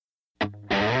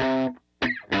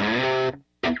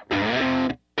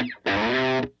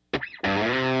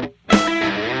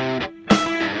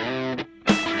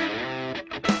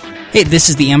Hey, this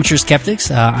is the Amateur Skeptics.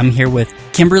 I'm here with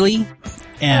Kimberly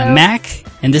and Mac,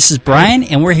 and this is Brian,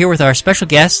 and we're here with our special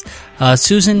guest,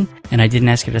 Susan, and I didn't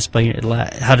ask her to spell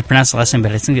how to pronounce the last name,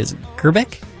 but I think it's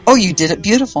Gerbic. Oh, you did it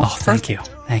beautiful. Oh, thank you.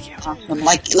 Thank you. Awesome.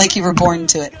 Like you were born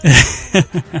to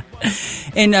it.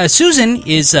 And Susan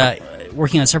is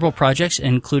working on several projects,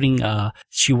 including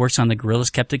she works on the Guerrilla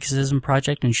Skepticism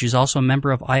project, and she's also a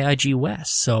member of IIG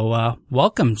West. So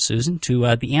welcome, Susan,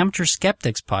 to the Amateur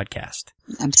Skeptics podcast.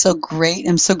 I'm so great.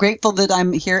 I'm so grateful that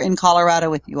I'm here in Colorado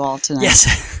with you all tonight.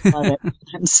 Yes. Love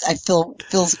it.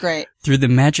 Feels great. Through the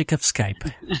magic of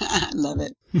Skype. I love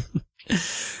it.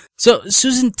 So,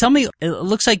 Susan, tell me, it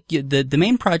looks like the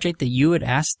main project that you had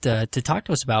asked to talk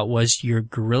to us about was your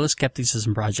Guerrilla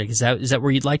Skepticism project. Is that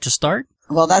where you'd like to start?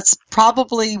 Well, that's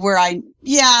probably where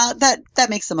that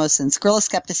makes the most sense. Guerrilla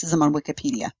Skepticism on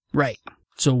Wikipedia. Right.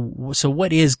 So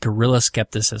what is Guerrilla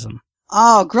Skepticism?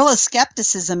 Oh, Guerrilla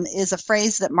Skepticism is a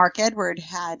phrase that Mark Edward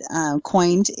had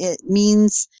coined. It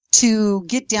means to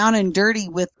get down and dirty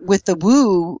with the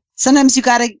woo. Sometimes you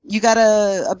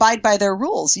gotta abide by their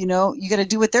rules. You know, you gotta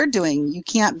do what they're doing. You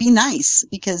can't be nice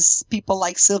because people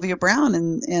like Sylvia Browne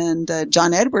and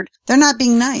John Edward, they're not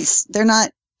being nice.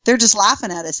 They're just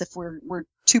laughing at us if we're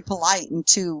too polite and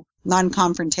too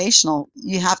non-confrontational.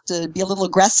 You have to be a little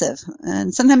aggressive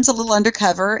and sometimes a little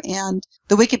undercover. And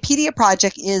the Wikipedia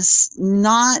project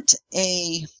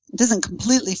doesn't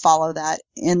completely follow that,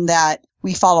 in that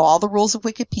we follow all the rules of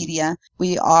Wikipedia.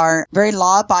 We are very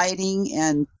law-abiding,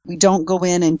 and we don't go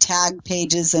in and tag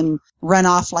pages and run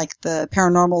off like the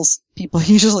paranormals people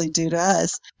usually do to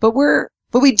us. But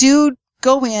we do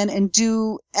go in and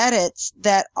do edits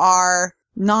that are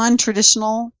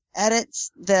non-traditional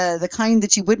edits, the kind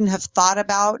that you wouldn't have thought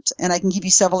about, and I can give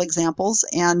you several examples.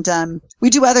 And we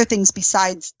do other things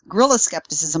besides Guerrilla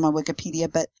Skepticism on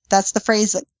Wikipedia, but that's the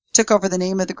phrase that took over the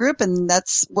name of the group, and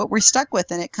that's what we're stuck with,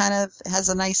 and it kind of has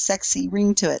a nice sexy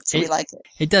ring to it, so we like it.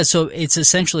 It does. So it's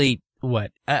essentially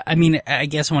what? I mean, I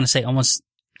guess I want to say almost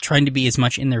trying to be as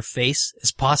much in their face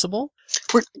as possible?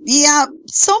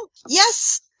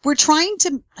 We're trying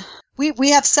to...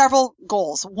 We have several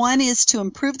goals. One is to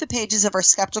improve the pages of our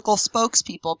skeptical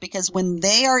spokespeople, because when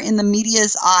they are in the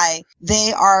media's eye,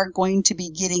 they are going to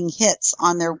be getting hits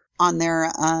on their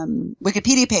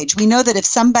Wikipedia page. We know that if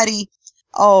somebody,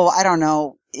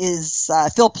 is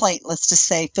Phil Plait, let's just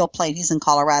say Phil Plait, he's in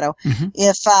Colorado. Mm-hmm.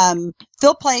 If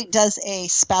Phil Plait does a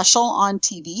special on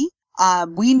TV,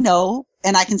 we know,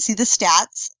 and I can see the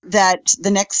stats, that the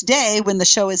next day when the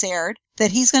show is aired, that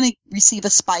he's going to receive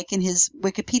a spike in his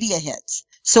Wikipedia hits.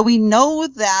 So we know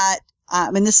that,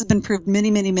 and this has been proved many,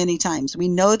 many, many times, we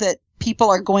know that people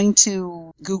are going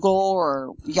to Google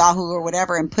or Yahoo or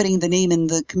whatever and putting the name in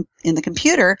the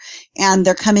computer, and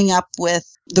they're coming up with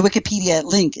the Wikipedia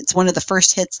link. It's one of the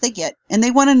first hits they get, and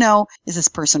they want to know, is this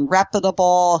person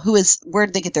reputable? Where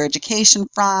did they get their education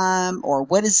from? Or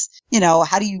what is,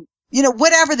 how do you,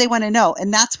 whatever they want to know.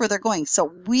 And that's where they're going.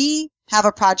 So we have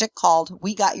a project called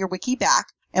We Got Your Wiki Back.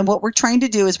 And what we're trying to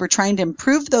do is we're trying to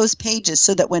improve those pages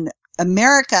so that when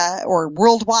America or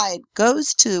worldwide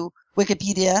goes to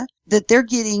Wikipedia, that they're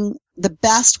getting the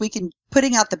best,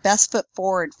 putting out the best foot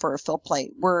forward for Phil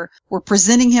Plait. We're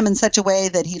presenting him in such a way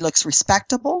that he looks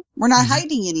respectable. We're not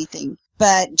hiding anything,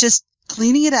 but just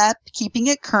cleaning it up, keeping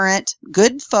it current,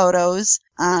 good photos,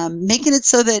 making it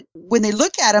so that when they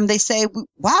look at him, they say,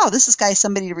 wow, this guy's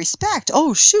somebody to respect.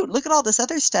 Oh, shoot, look at all this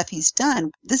other stuff he's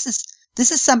done. This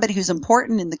is somebody who's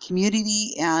important in the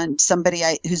community, and somebody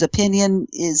whose opinion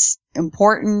is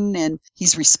important, and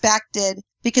he's respected.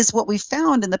 Because what we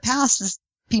found in the past is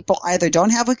people either don't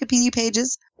have Wikipedia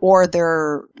pages, or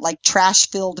they're like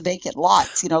trash-filled vacant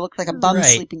lots. Look like a bum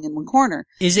sleeping in one corner.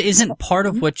 Isn't part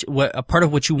of what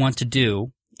you want to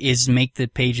do is make the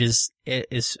pages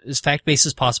as fact-based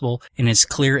as possible and as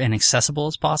clear and accessible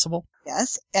as possible?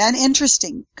 Yes, and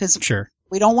interesting, because sure.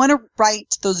 We don't want to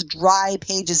write those dry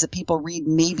pages that people read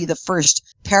maybe the first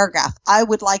paragraph. I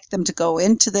would like them to go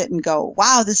into it and go,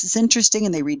 wow, this is interesting.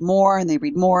 And they read more and they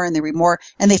read more and they read more.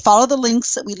 And they follow the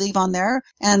links that we leave on there.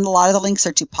 And a lot of the links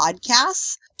are to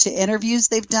podcasts, to interviews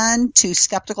they've done, to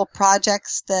skeptical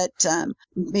projects that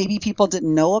maybe people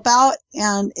didn't know about.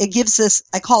 And it gives us,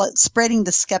 I call it spreading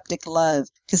the skeptic love.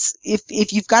 Because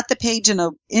if you've got the page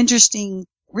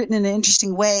written in an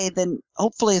interesting way, then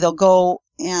hopefully they'll go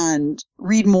and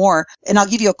read more. And I'll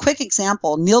give you a quick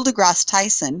example. Neil deGrasse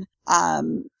Tyson,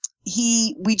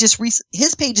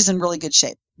 his page is in really good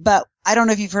shape. But I don't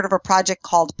know if you've heard of a project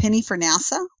called Penny for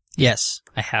NASA. Yes,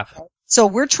 I have. So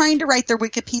we're trying to write their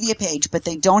Wikipedia page, but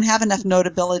they don't have enough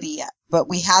notability yet. But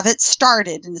we have it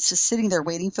started, and it's just sitting there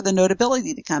waiting for the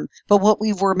notability to come. But what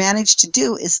we were managed to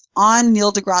do is on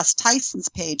Neil deGrasse Tyson's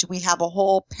page, we have a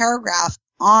whole paragraph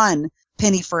on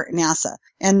Penny for NASA.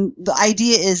 And the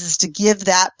idea is to give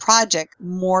that project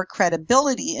more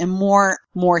credibility and more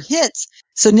hits.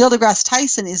 So Neil deGrasse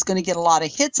Tyson is going to get a lot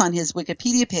of hits on his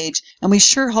Wikipedia page, and we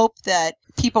sure hope that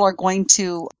people are going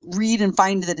to read and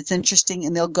find that it's interesting,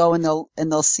 and they'll go and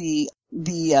they'll see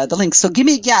the links. So give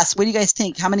me a guess. What do you guys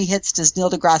think? How many hits does Neil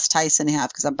deGrasse Tyson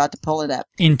have? Because I'm about to pull it up.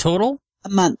 In total? A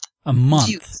month. A month.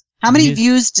 Views. How many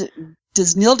views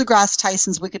does Neil deGrasse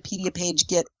Tyson's Wikipedia page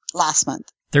get last month?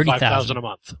 30,000 a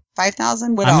month.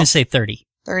 5,000? What I'm else? going to say 30.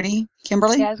 30?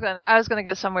 Kimberly? Yeah, I was going to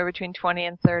go somewhere between 20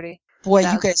 and 30. Boy,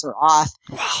 you guys are off.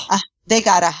 Wow.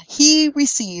 He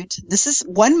received, this is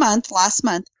 1 month, last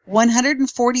month,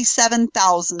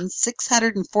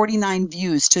 147,649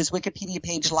 views to his Wikipedia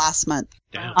page last month.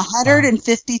 Damn.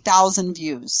 150,000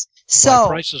 views. So, by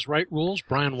Price is Right rules,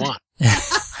 Brian won.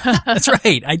 That's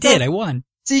right. I did. I won.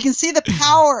 So you can see the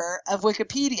power of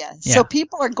Wikipedia. Yeah. So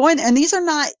people are going, and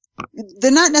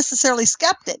they're not necessarily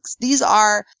skeptics. These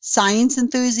are science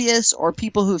enthusiasts or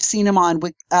people who've seen him on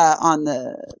the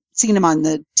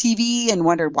TV and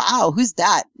wondered, wow, who's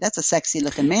that? That's a sexy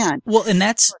looking man. Well, and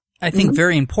that's, I think,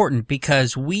 very important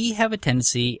because we have a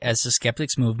tendency as the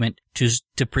skeptics movement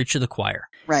to preach to the choir.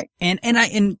 Right.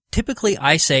 And typically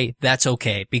I say that's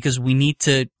okay because we need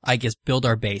to, I guess, build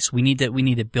our base. We need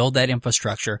to build that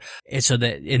infrastructure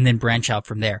and then branch out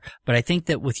from there. But I think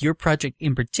that with your project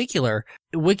in particular,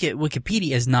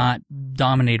 Wikipedia is not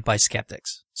dominated by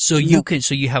skeptics. So you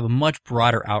have a much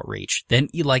broader outreach than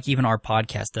like even our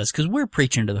podcast does because we're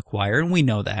preaching to the choir and we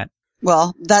know that.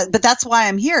 Well, but that's why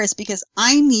I'm here is because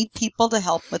I need people to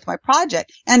help with my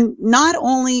project. And not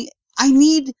only how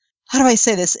do I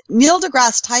say this? Neil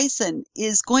deGrasse Tyson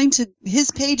his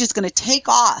page is going to take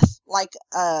off like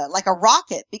a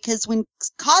rocket because when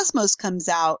Cosmos comes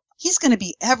out, he's going to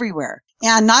be everywhere.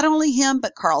 And not only him,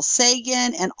 but Carl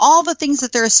Sagan and all the things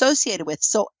that they're associated with.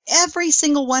 So every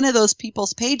single one of those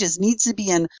people's pages needs to be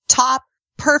in top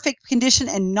perfect condition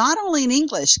and not only in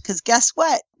English, because guess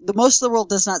what? Most of the world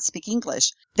does not speak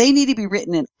English. They need to be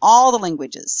written in all the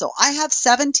languages. So I have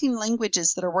 17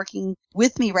 languages that are working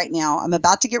with me right now. I'm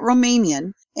about to get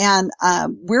Romanian, and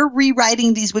we're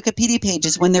rewriting these Wikipedia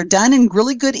pages. When they're done in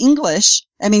really good English,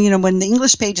 when the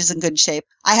English page is in good shape,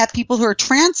 I have people who are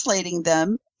translating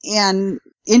them and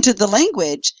into the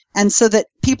language, and so that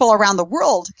people around the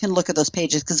world can look at those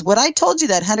pages. Because what I told you,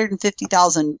 that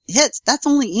 150,000 hits, that's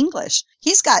only English.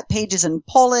 He's got pages in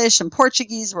Polish and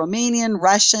Portuguese, Romanian,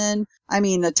 Russian,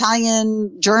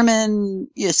 Italian, German,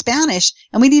 Spanish,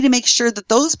 and we need to make sure that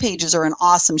those pages are in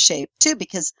awesome shape too,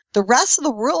 because the rest of the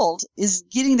world is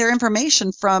getting their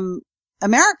information from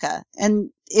America, and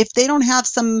if they don't have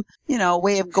some,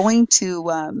 way of going to,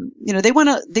 they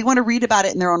want to read about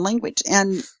it in their own language,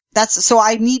 and so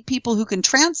I need people who can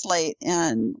translate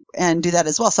and do that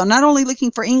as well. So I'm not only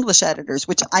looking for English editors,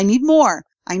 which I need more.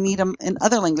 I need them in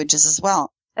other languages as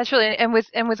well. That's really, and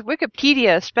with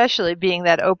Wikipedia especially being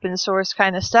that open source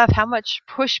kind of stuff, how much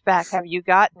pushback have you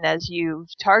gotten as you've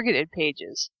targeted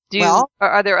pages?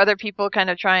 Are there other people kind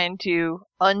of trying to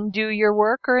undo your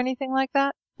work or anything like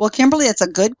that? Well, Kimberly, it's a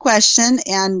good question,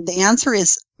 and the answer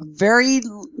is very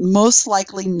most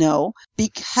likely no,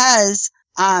 because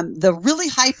the really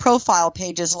high-profile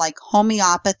pages like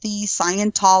homeopathy,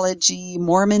 Scientology,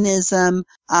 Mormonism,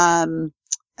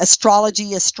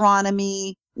 astrology,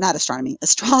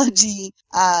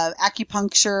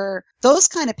 acupuncture, those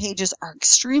kind of pages are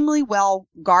extremely well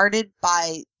guarded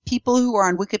by people who are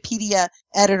on Wikipedia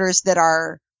editors that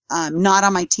are not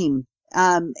on my team.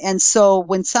 And so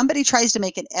when somebody tries to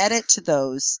make an edit to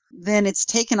those, then it's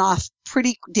taken off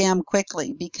pretty damn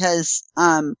quickly because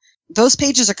those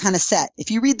pages are kind of set.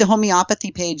 If you read the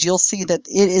homeopathy page, you'll see that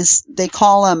they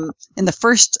call them in the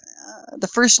first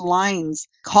lines,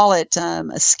 call it a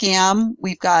scam.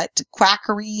 We've got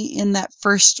quackery in that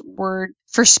first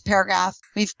paragraph.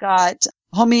 We've got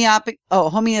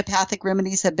homeopathic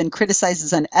remedies have been criticized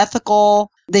as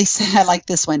unethical. They say, I like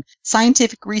this one.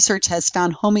 Scientific research has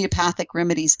found homeopathic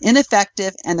remedies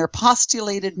ineffective and their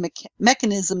postulated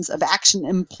mechanisms of action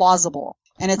implausible.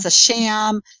 And it's a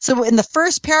sham. So in the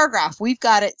first paragraph, we've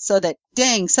got it so that,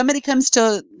 dang, somebody comes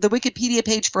to the Wikipedia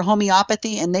page for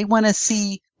homeopathy and they want to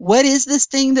see what is this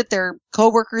thing that their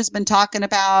coworker's been talking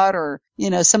about, or,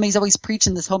 somebody's always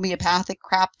preaching this homeopathic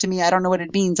crap to me. I don't know what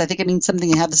it means. I think it means something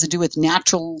that has to do with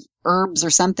natural herbs or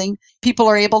something. People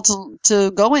are able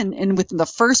to go in, and within the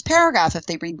first paragraph, if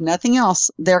they read nothing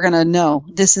else, they're going to know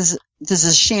this is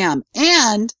a sham.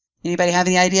 And Anybody have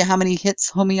any idea how many hits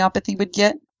homeopathy would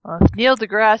get? Well, if Neil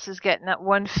deGrasse is getting at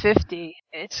 150,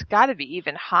 it's got to be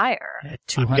even higher.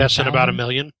 I'm guessing about 1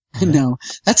 million. No,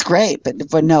 that's great, but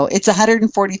no, it's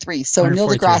 143. So 143.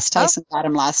 Neil deGrasse Tyson got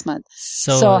him last month.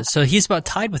 So he's about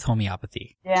tied with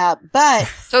homeopathy. Yeah, but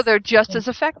so they're just as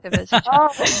effective as each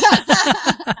other.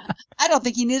 I don't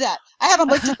think he knew that. I haven't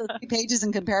looked at those 2 pages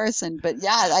in comparison, but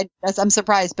yeah, I'm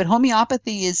surprised. But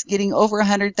homeopathy is getting over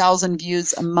 100,000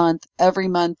 views a month, every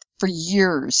month for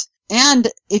years. And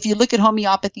if you look at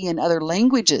homeopathy in other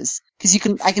languages, because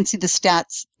I can see the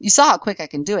stats. You saw how quick I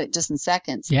can do it just in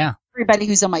seconds. Yeah. Everybody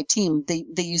who's on my team, they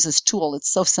use this tool. It's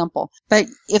so simple. But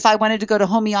if I wanted to go to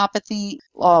homeopathy,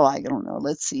 I don't know.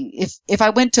 Let's see. If I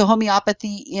went to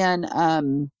homeopathy in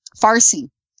Farsi,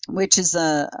 which is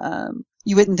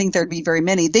you wouldn't think there'd be very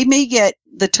many.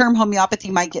 The term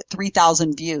homeopathy might get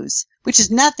 3,000 views, which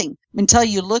is nothing until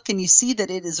you look and you see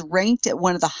that it is ranked at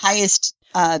one of the highest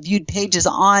viewed pages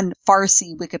on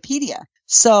Farsi Wikipedia.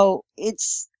 So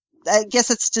I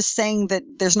guess it's just saying that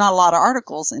there's not a lot of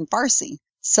articles in Farsi.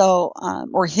 So,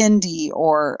 or Hindi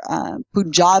or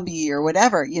Punjabi or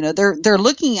whatever, they're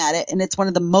looking at it and it's one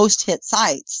of the most hit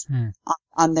sites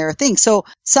on their thing. So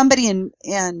somebody in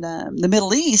the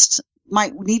Middle East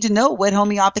might need to know what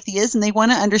homeopathy is and they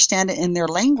want to understand it in their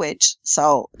language.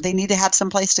 So they need to have some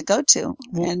place to go to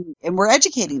and we're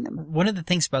educating them. One of the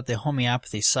things about the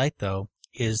homeopathy site though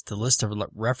is the list of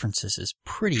references is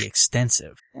pretty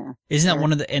extensive. Yeah. Isn't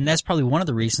that and that's probably one of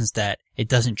the reasons that it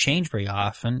doesn't change very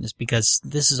often is because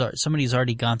this is somebody who's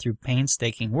already gone through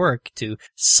painstaking work to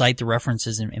cite the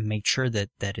references and make sure that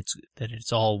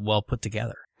it's all well put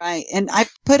together. Right. And I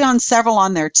put on several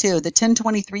on there too. The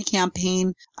 1023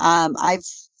 campaign, I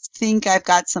think I've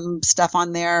got some stuff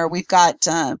on there. We've got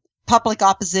public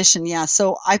opposition. Yeah.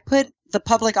 So I put the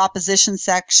public opposition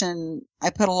section,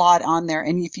 I put a lot on there.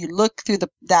 And if you look through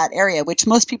that area, which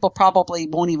most people probably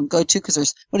won't even go to because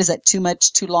there's, what is that, too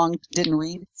long, didn't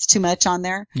read. It's too much on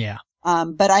there. Yeah.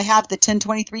 But I have the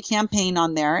 1023 campaign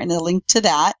on there and a link to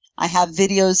that. I have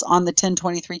videos on the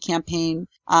 1023 campaign.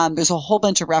 There's a whole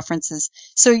bunch of references.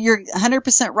 So you're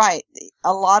 100% right.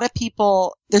 A lot of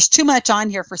people, there's too much on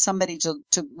here for somebody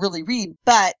to really read,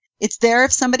 but it's there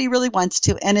if somebody really wants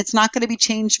to, and it's not going to be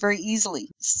changed very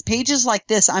easily. Pages like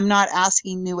this, I'm not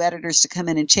asking new editors to come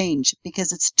in and change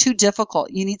because it's too difficult.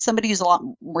 You need somebody who's a lot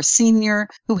more senior,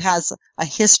 who has a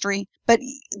history. But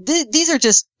these are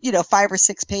just, 5 or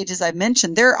 6 pages I've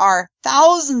mentioned. There are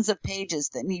thousands of pages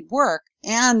that need work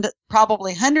and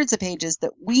probably hundreds of pages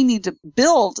that we need to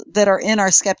build that are in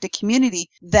our skeptic community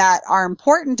that are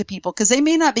important to people because they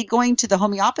may not be going to the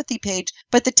homeopathy page,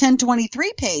 but the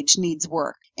 1023 page needs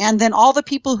work. And then all the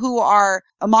people who are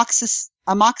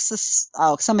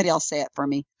somebody else say it for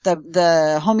me.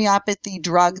 The homeopathy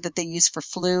drug that they use for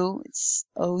flu, it's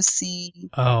OC.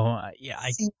 Oh, yeah.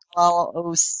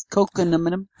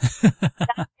 Coconuminum.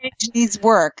 That page needs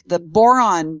work. The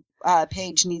boron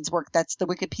page needs work. That's the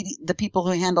Wikipedia, the people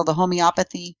who handle the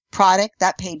homeopathy product,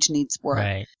 that page needs work.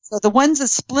 Right. So the ones that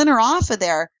splinter off of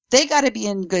there, they got to be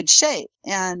in good shape.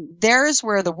 And there's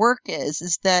where the work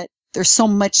is that there's so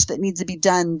much that needs to be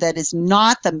done that is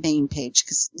not the main page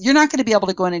because you're not going to be able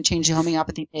to go in and change the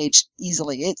homeopathy page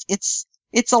easily. It's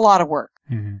a lot of work.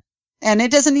 Mm-hmm. And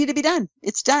it doesn't need to be done.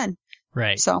 It's done.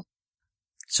 Right. So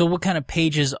what kind of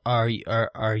pages are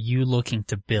you looking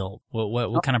to build?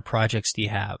 What kind of projects do you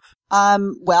have?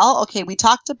 Well, okay, we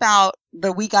talked about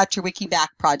the We Got Your Wiki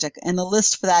Back project, and the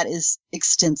list for that is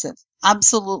extensive.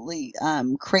 Absolutely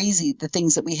crazy, the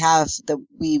things that we have that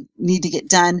we need to get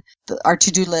done, our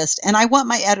to-do list. And I want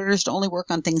my editors to only work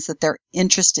on things that they're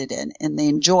interested in and they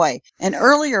enjoy. And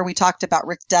earlier we talked about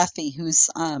Rick Duffy,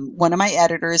 who's one of my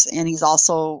editors, and he's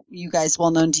also,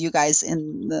 well known to you guys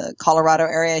in the Colorado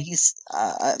area. He's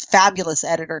a fabulous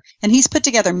editor, and he's put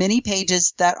together many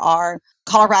pages that are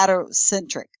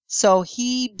Colorado-centric. So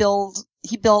he built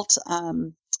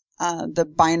the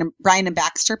Brian and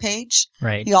Baxter page.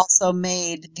 Right. He also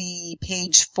made the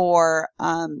page for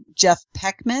Jeff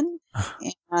Peckman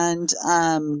and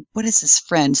what is his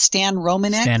friend? Stan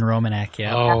Romanek. Stan Romanek,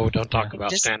 yeah. Oh, don't talk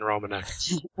about Stan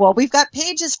Romanek. Well, we've got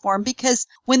pages for him because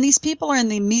when these people are in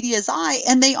the media's eye,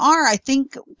 and they are, I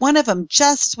think one of them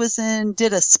just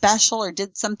did a special or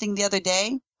did something the other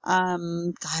day.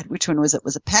 God, which one was it?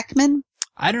 Was it Peckman?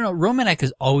 I don't know. Romanek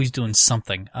is always doing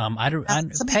something.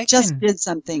 Somebody just did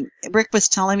something. Rick was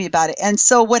telling me about it. And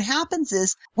so what happens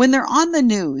is when they're on the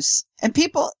news And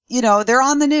people, they're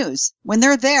on the news. When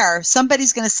they're there,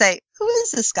 somebody's going to say, who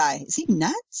is this guy? Is he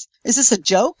nuts? Is this a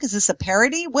joke? Is this a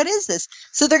parody? What is this?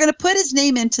 So they're going to put his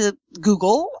name into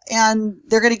Google and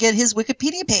they're going to get his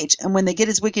Wikipedia page. And when they get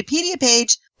his Wikipedia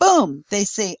page, boom, they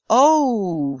say,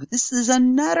 oh, this is a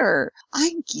nutter.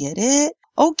 I get it.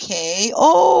 Okay.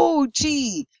 Oh,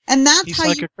 gee. And that's He's how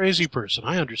like a crazy person.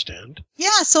 I understand. Yeah.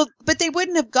 But they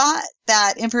wouldn't have got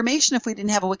that information if we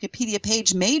didn't have a Wikipedia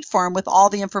page made for them with all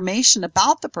the information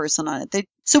about the person on it.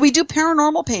 So we do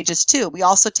paranormal pages too. We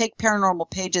also take paranormal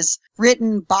pages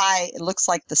written by, it looks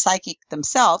like the psychic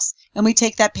themselves, and we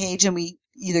take that page and we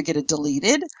either get it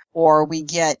deleted or we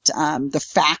get the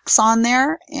facts on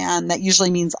there, and that usually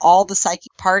means all the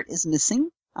psychic part is missing.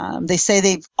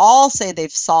 They've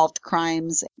solved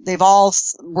crimes. They've all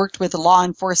worked with law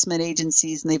enforcement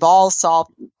agencies, and they've all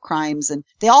solved crimes, and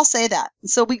they all say that. And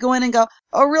so we go in and go,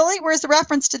 oh, really? Where's the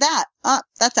reference to that?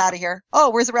 That's out of here. Oh,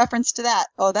 where's the reference to that?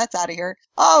 Oh, that's out of here.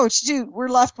 Oh, shoot, we're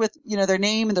left with, their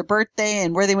name and their birthday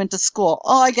and where they went to school.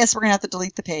 Oh, I guess we're going to have to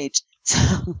delete the page.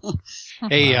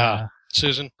 Hey,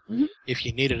 Susan, if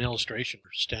you need an illustration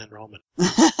for Stan Roman.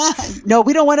 No,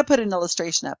 we don't want to put an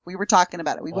illustration up. We were talking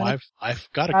about it. I've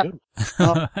got a good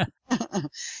one.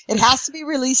 It has to be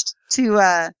released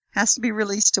to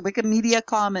Wikimedia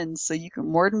Commons, so you can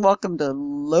more than welcome to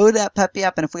load that puppy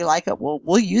up, and if we like it,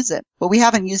 we'll use it. But we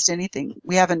haven't used anything.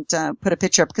 We haven't put a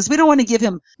picture up because we don't want to give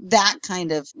him that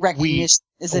kind of recognition.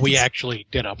 We actually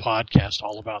did a podcast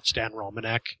all about Stan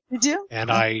Romanek. Did you?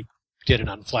 And I did an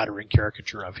unflattering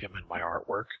caricature of him in my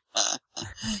artwork.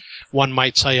 One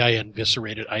might say I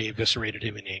eviscerated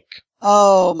him in ink.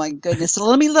 Oh my goodness. So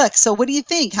let me look. So what do you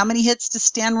think? How many hits does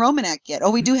Stan Romanek get? Oh,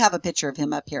 we do have a picture of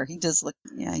him up here. He does look,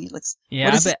 he looks.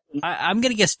 Yeah, I'm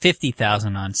going to guess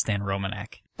 50,000 on Stan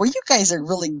Romanek. Well, you guys are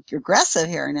really aggressive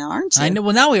here now, aren't you? I know.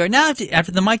 Well, now we are. Now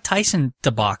after the Mike Tyson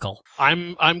debacle.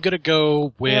 I'm going to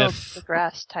go with Neil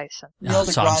deGrasse Tyson. I'm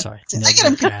sorry. I get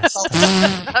him confused.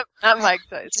 Not Mike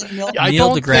Tyson. I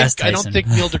don't think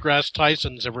Neil deGrasse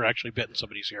Tyson's ever actually bitten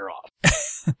somebody's ear off.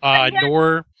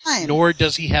 Nor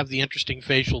does he have the interesting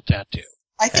facial tattoo.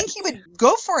 I think he would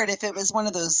go for it if it was one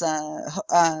of those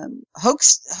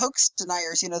hoax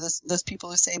deniers. Those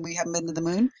people who say we haven't been to the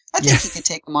moon. I think he could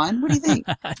take them on. What do you think?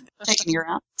 Take an ear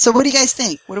out. So what do you guys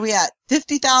think? What are we at?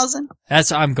 50,000?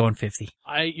 I'm going 50.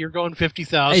 You're going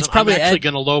 50,000. It's probably I'm actually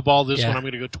going to lowball this one. I'm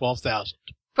going to go 12,000.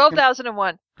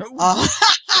 12,001.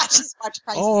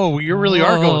 Oh, you really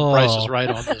are going prices right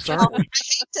on this, aren't we?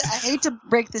 I hate to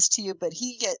break this to you, but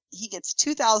he gets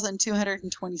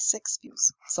 2,226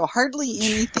 views. So hardly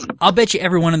anything. I'll bet you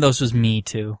every one of those was me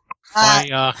too.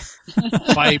 By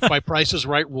Price is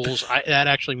Right rules, that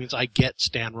actually means I get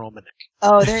Stan Romanek.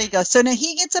 Oh, there you go. So now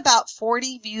he gets about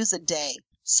 40 views a day.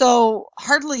 So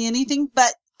hardly anything,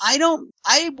 but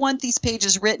I want these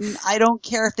pages written. I don't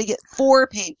care if they get 4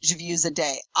 page views a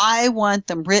day. I want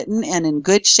them written and in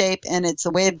good shape, and it's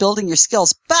a way of building your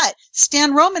skills. But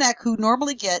Stan Romanek, who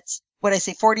normally gets,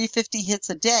 40, 50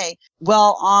 hits a day,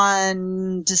 well,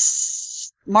 on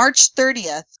March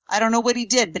 30th, I don't know what he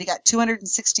did, but he got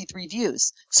 263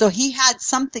 views. So he had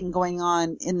something going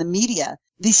on in the media.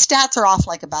 These stats are off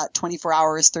like about 24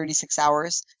 hours, 36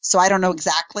 hours. So I don't know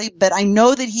exactly, but I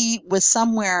know that he was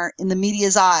somewhere in the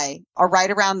media's eye or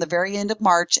right around the very end of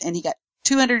March, and he got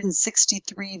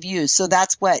 263 views. So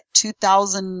that's what,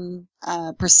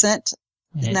 2,000%?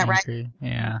 Isn't that right?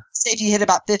 Yeah. Say if you hit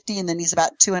about 50 and then he's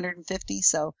about 250.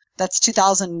 So that's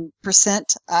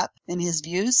 2,000% up in his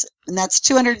views. And that's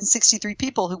 263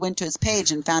 people who went to his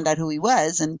page and found out who he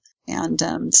was and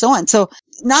so on. So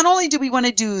not only do we want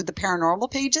to do the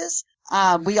paranormal pages,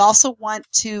 we also want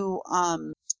to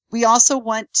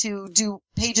do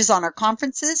pages on our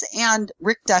conferences, and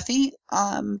Rick Duffy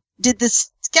did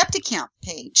this Skepticamp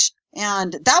page.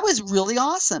 And that was really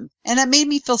awesome. And it made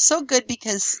me feel so good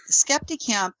because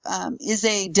Skepticamp is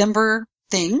a Denver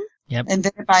thing. Yep.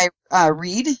 Invented by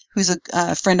Reed, who's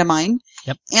a friend of mine.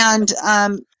 Yep. And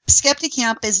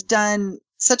Skepticamp has done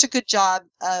such a good job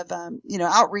of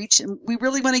outreach, and we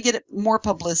really want to get it more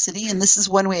publicity, and this is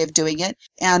one way of doing it.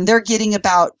 And they're getting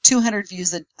about 200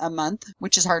 views a month,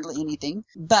 which is hardly anything,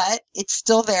 but it's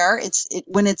still there.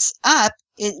 When it's up,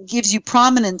 it gives you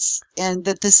prominence, and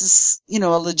that this is a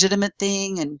legitimate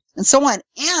thing, and so on.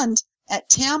 And at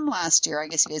TAM last year, I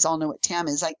guess you guys all know what TAM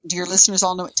is. Do your listeners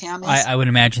all know what TAM is? I would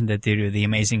imagine that they do. The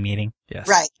amazing meeting. Yes.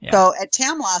 Right. Yeah. So at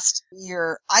TAM last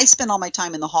year, I spend all my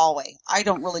time in the hallway. I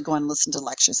don't really go and listen to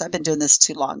lectures. I've been doing this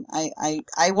too long. I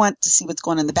want to see what's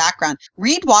going on in the background.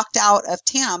 Reed walked out of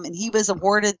TAM, and he was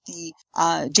awarded the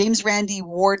James Randi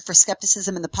Award for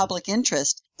Skepticism in the Public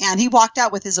Interest. And he walked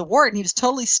out with his award, and he was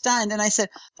totally stunned. And I said,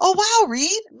 "Oh, wow,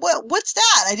 Reed, what's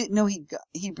that?" I didn't know he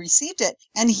received it.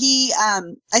 And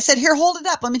I said, "Here, hold it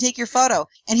up. Let me take your photo."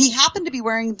 And he happened to be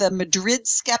wearing the Madrid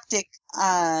Skeptic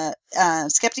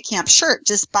Camp shirt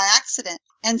just by accident.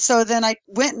 And so then I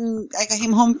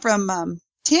came home from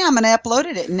TAM and I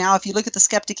uploaded it. And now if you look at the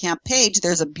Skeptic Camp page,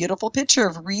 there's a beautiful picture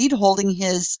of Reed holding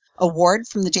his award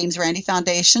from the James Randi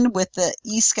Foundation with the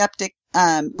e-Skeptic,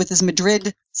 with his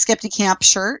Madrid Skeptic Camp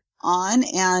shirt on,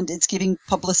 and it's giving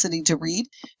publicity to Reed.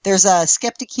 There's a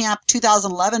Skeptic Camp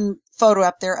 2011 photo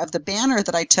up there of the banner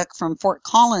that I took from Fort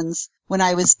Collins when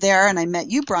I was there, and I met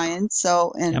you, Brian,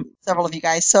 and several of you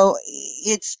guys. So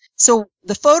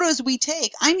the photos we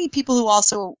take, I need people who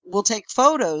also will take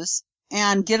photos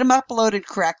and get them uploaded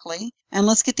correctly. And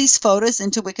let's get these photos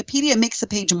into Wikipedia. It makes the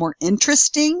page more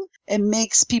interesting. It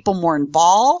makes people more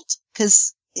involved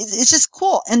because it's just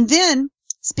cool. And then,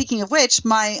 speaking of which,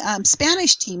 my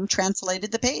Spanish team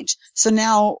translated the page. So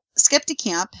now Skeptic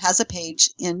Camp has a page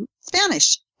in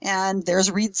Spanish. And there's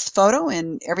Reed's photo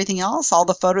and everything else, all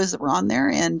the photos that were on there.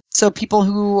 And so people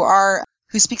who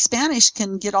speak Spanish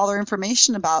can get all their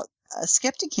information about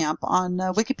Skeptic Camp on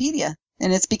Wikipedia.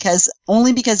 And it's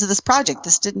only because of this project.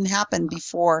 This didn't happen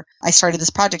before I started this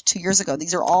project 2 years ago.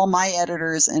 These are all my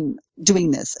editors and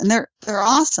doing this. And they're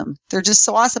awesome. They're just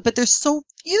so awesome. But there's so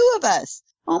few of us.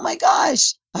 Oh my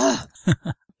gosh.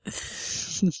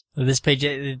 This page,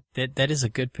 that is a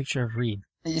good picture of Reed.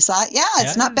 You saw it? Yeah,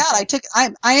 it's not bad.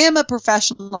 I am a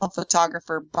professional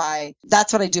photographer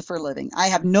that's what I do for a living. I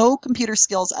have no computer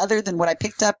skills other than what I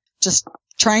picked up just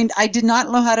trying. I did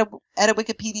not know how to edit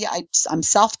Wikipedia. I'm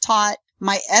self-taught.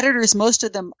 My editors, most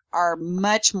of them are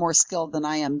much more skilled than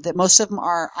I am. That most of them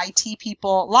are IT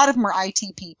people. A lot of them are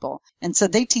IT people. And so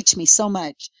they teach me so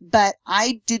much. But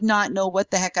I did not know what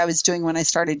the heck I was doing when I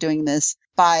started doing this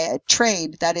by a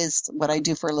trade. That is what I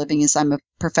do for a living, is I'm a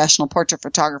professional portrait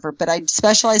photographer. But I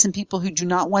specialize in people who do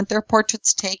not want their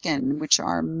portraits taken, which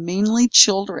are mainly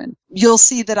children. You'll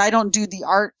see that I don't do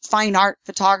the fine art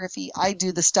photography. I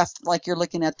do the stuff like you're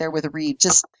looking at there with Reed.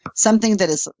 Just something that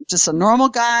is just a normal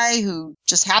guy who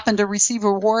just happened to receive an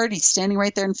award. He's standing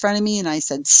right there in front of me, and I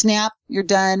said, "Snap, you're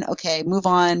done. Okay, move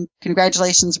on.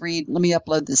 Congratulations, Reed. Let me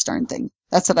upload this darn thing."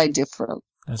 That's what I do for.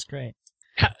 That's great.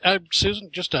 Susan,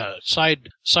 just a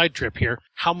side trip here.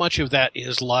 How much of that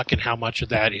is luck, and how much of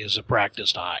that is a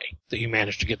practiced eye that you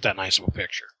managed to get that nice of a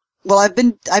picture? Well, I've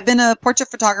been a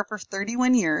portrait photographer for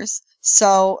 31 years,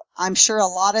 so I'm sure a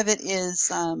lot of it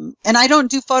is. And I don't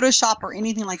do Photoshop or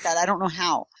anything like that. I don't know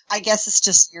how. I guess it's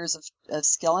just years of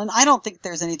skill, and I don't think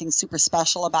there's anything super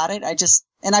special about it.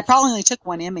 And I probably only took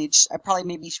one image. I probably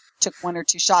maybe took one or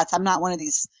two shots. I'm not one of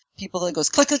these people that goes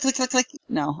click, click, click, click, click.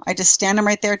 No, I just stand them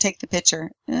right there, take the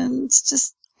picture. And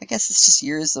I guess it's just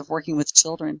years of working with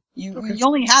children. You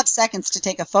only have seconds to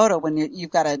take a photo when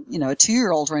you've got a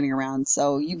 2-year-old running around.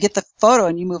 So you get the photo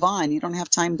and you move on. You don't have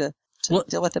time to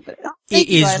deal with it. But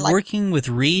is working with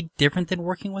Reed different than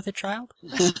working with a child?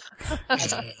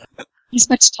 He's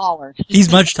much taller.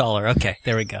 He's much taller. Okay,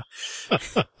 there we go. But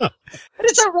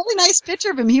it's a really nice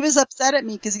picture of him. He was upset at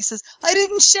me because he says, "I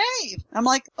didn't shave." I'm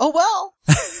like, "Oh, well,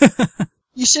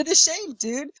 you should have shaved,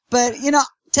 dude." But,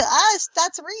 to us,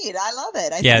 that's Reed. I love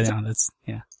it.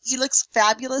 He looks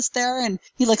fabulous there, and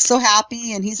he looks so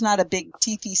happy, and he's not a big,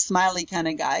 teethy, smiley kind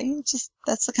of guy.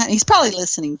 That's the kind. He's probably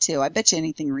listening too. I bet you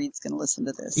anything Reed's going to listen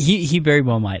to this. He very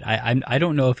well might. I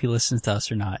don't know if he listens to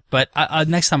us or not, but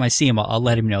next time I see him, I'll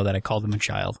let him know that I called him a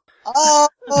child. Oh,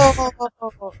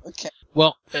 okay.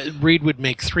 Well, Reed would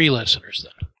make 3 listeners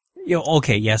then.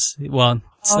 Okay, yes. Well,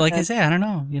 like I say, I don't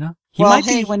know.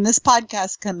 When this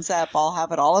podcast comes up, I'll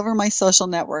have it all over my social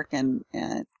network, and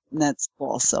that's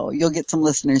cool. So you'll get some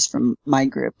listeners from my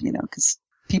group, because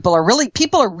people are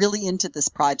really into this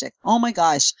project. Oh my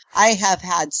gosh. I have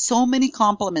had so many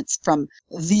compliments from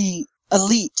the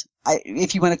elite.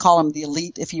 If you want to call them the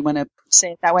elite, if you want to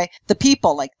say it that way, the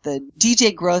people like the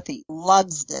DJ Grothy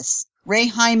loves this. Ray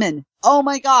Hyman. Oh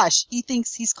my gosh. He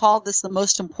thinks he's called this the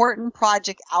most important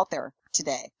project out there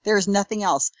today. There's nothing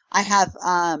else. I've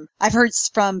heard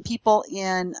from people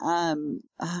in,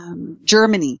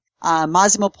 Germany.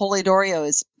 Massimo Polidoro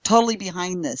is totally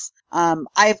behind this.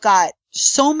 I've got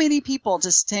so many people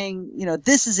just saying,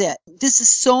 this is it. This is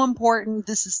so important.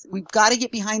 We've got to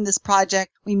get behind this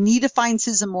project. We need to find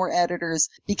Susan more editors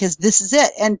because this is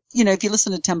it. And, if you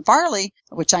listen to Tim Farley,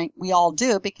 which we all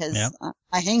do because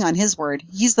I hang on his word.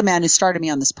 He's the man who started me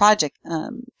on this project,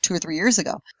 2 or 3 years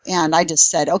ago. And I just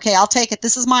said, okay, I'll take it.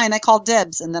 This is mine. I called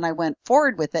dibs. And then I went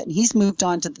forward with it, and he's moved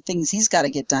on to the things he's got to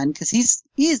get done because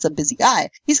he's a busy guy.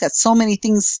 He's got so many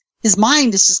things his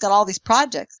mind has just got all these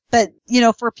projects. But, you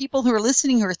know, for people who are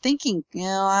listening who are thinking, you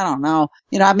know, I don't know,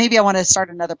 you know, maybe I want to start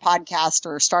another podcast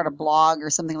or start a blog or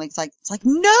something like that. It's like,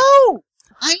 no,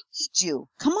 I need you.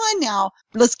 Come on now.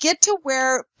 Let's get to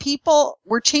where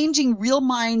we're changing real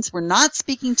minds. We're not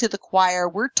speaking to the choir.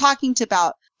 We're talking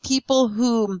about people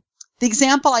who, the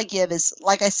example I give is,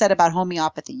 like I said about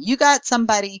homeopathy. You got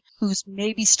somebody who's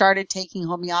maybe started taking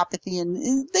homeopathy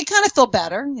and they kind of feel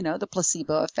better, you know, the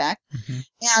placebo effect.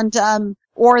 And,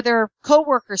 or their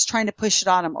coworkers trying to push it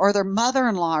on them, or their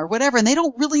mother-in-law or whatever, and they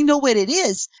don't really know what it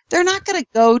is. They're not going to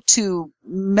go to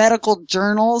medical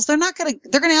journals. They're going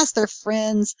to ask their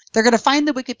friends. They're going to find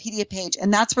the Wikipedia page,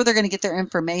 and that's where they're going to get their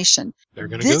information. They're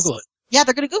going to Google it. Yeah,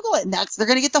 they're going to Google it, and they're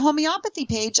going to get the homeopathy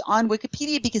page on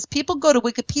Wikipedia, because people go to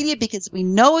Wikipedia because we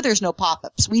know there's no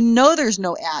pop-ups. We know there's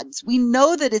no ads. We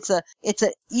know that it's a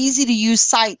easy to use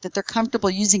site that they're comfortable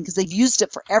using because they've used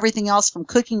it for everything else from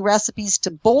cooking recipes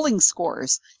to bowling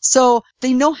scores. So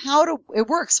they know it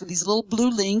works with these little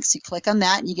blue links. You click on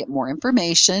that and you get more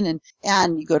information,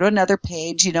 and you go to another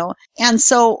page, you know. And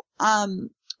so,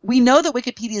 we know that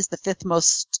Wikipedia is the 5th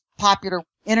most popular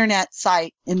internet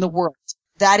site in the world.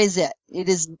 That is it.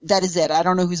 That is it. I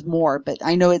don't know who's more, but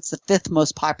I know it's the 5th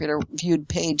most popular viewed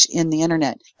page in the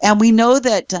internet. And we know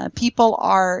that people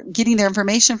are getting their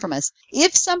information from us.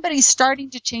 If somebody's starting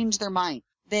to change their mind,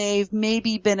 they've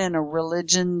maybe been in a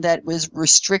religion that was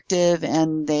restrictive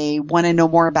and they want to know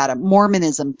more about it.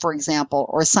 Mormonism, for example,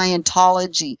 or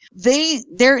Scientology. They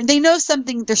know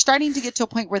something. They're starting to get to a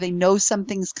point where they know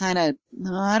something's kind of,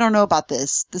 I don't know about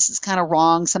this. This is kind of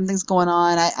wrong. Something's going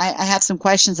on. I have some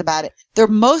questions about it. They're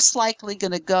most likely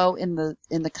going to go in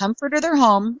the comfort of their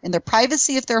home, in their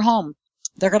privacy of their home.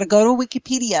 They're going to go to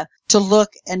Wikipedia to look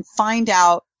and find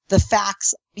out the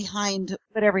facts behind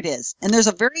whatever it is. And there's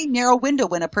a very narrow window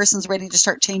when a person's ready to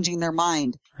start changing their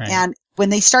mind. Right. And when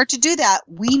they start to do that,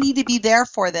 we need to be there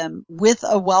for them with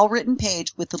a well-written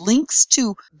page with links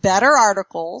to better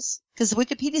articles, because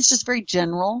Wikipedia is just very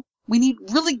general. We need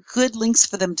really good links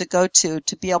for them to go to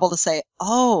be able to say,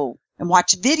 oh, and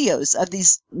watch videos of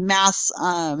these mass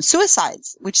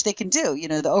suicides, which they can do. You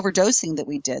know, the overdosing that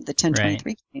we did, the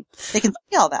 1023. Right. They can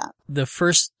see all that. The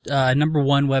first number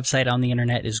 1 website on the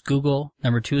internet is Google.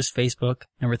 Number 2 is Facebook.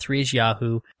 Number 3 is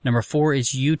Yahoo. Number 4 is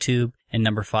YouTube. And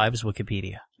number 5 is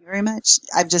Wikipedia. Thank you very much.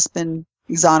 I've just been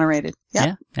exonerated.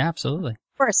 Yeah, absolutely.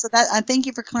 Of course. So that thank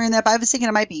you for clearing that up. I was thinking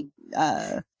it might be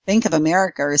Bank of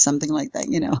America or something like that,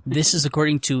 you know. This is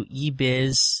according to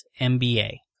eBiz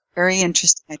MBA. Very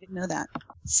interesting. I didn't know that.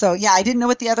 So, yeah, I didn't know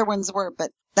what the other ones were,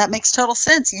 but that makes total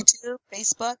sense. YouTube,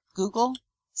 Facebook, Google.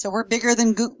 So we're bigger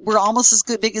than Google. We're almost as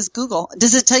big as Google.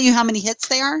 Does it tell you how many hits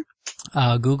they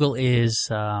are? Google is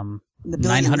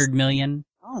 900 million.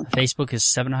 Oh. Facebook is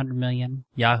 700 million.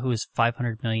 Yahoo is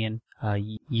 500 million.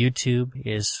 YouTube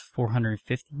is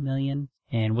 450 million.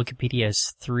 And Wikipedia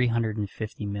is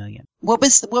 350 million. What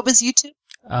was YouTube?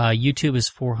 YouTube is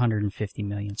 450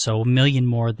 million, so 1 million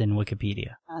more than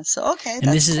Wikipedia. So okay.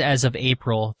 And this is as of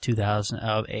April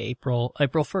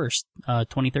 1st,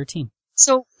 2013.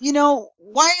 So, you know,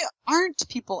 why aren't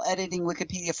people editing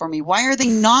Wikipedia for me? Why are they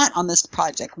not on this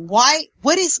project?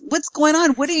 What's going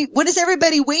on? What is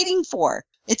everybody waiting for?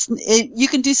 You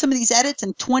can do some of these edits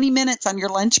in 20 minutes on your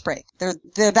lunch break. They're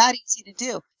that easy to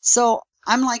do. So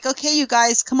I'm like, okay, you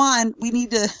guys, come on. We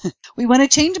want to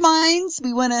change minds.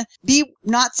 We want to be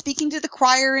not speaking to the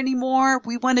choir anymore.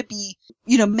 We want to be,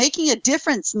 you know, making a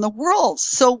difference in the world.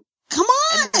 So come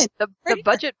on. And the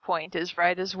budget point is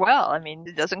right as well. I mean,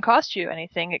 it doesn't cost you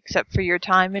anything except for your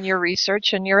time and your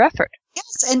research and your effort.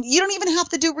 Yes, and you don't even have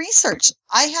to do research.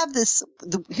 I have this,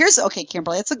 okay,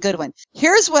 Kimberly, it's a good one.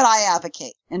 Here's what I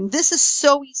advocate, and this is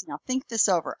so easy. Now think this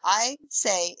over. I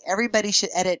say everybody should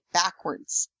edit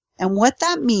backwards. And what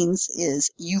that means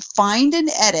is you find an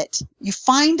edit, you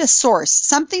find a source,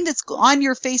 something that's on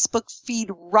your Facebook feed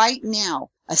right now,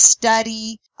 a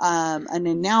study, an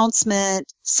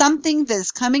announcement, something that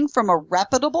is coming from a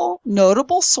reputable,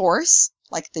 notable source,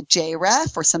 like the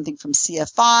JREF or something from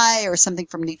CFI or something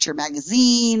from Nature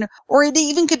Magazine, or it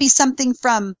even could be something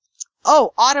from,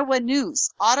 Ottawa News.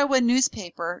 Ottawa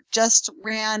newspaper just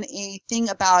ran a thing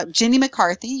about Jenny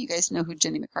McCarthy. You guys know who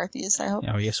Jenny McCarthy is, I hope?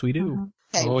 Oh, yes, we do.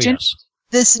 Okay. Oh, yes.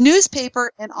 This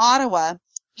newspaper in Ottawa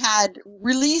had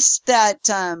released that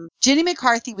Jenny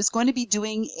McCarthy was going to be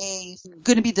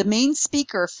the main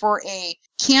speaker for a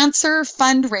cancer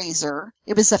fundraiser.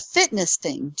 It was a fitness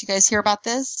thing. Did you guys hear about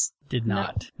this? Did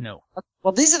not. No.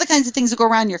 Well, these are the kinds of things that go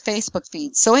around your Facebook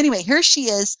feed. So anyway, here she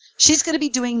is. She's going to be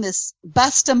doing this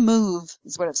Bust a Move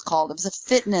is what it was called. It was a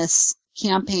fitness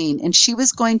campaign, and she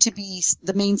was going to be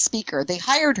the main speaker. They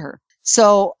hired her.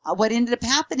 So what ended up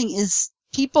happening is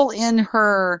people ended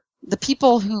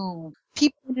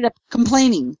up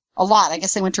complaining a lot. I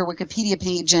guess they went to her Wikipedia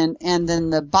page and then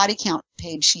the body count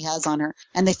page she has on her,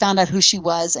 and they found out who she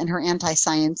was and her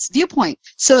anti-science viewpoint.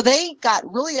 So they got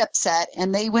really upset,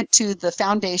 and they went to the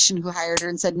foundation who hired her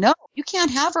and said, no, you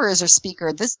can't have her as her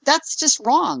speaker. That's just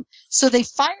wrong. So they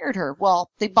fired her.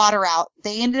 Well, they bought her out.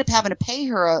 They ended up having to pay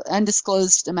her an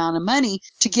undisclosed amount of money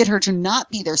to get her to not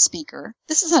be their speaker.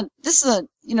 This is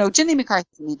Jenny McCarthy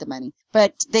didn't need the money,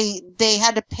 but they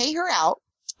had to pay her out.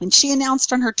 And she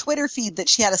announced on her Twitter feed that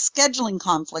she had a scheduling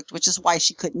conflict, which is why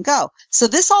she couldn't go. So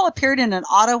this all appeared in an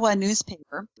Ottawa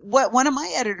newspaper. What one of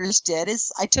my editors did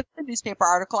is I took the newspaper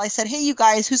article. I said, hey, you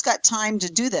guys, who's got time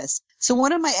to do this? So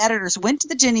one of my editors went to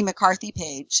the Jenny McCarthy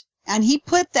page, and he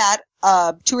put that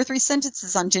 2 or 3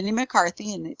 sentences on Jenny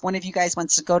McCarthy. And if one of you guys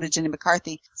wants to go to Jenny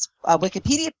McCarthy's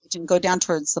Wikipedia page and go down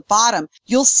towards the bottom,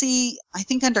 you'll see, I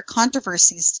think under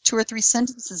controversies, 2 or 3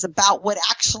 sentences about what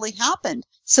actually happened,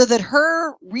 so that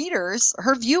her readers,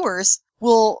 her viewers,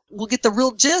 will get the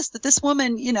real gist that this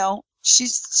woman,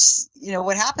 she's,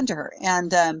 what happened to her.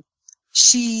 And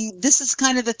this is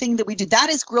kind of the thing that we do. That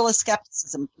is guerrilla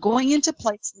skepticism, going into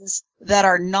places that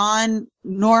are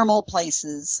non-normal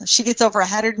places. She gets over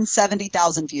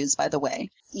 170,000 views, by the way,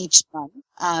 each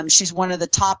month. She's one of the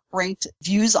top ranked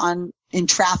views in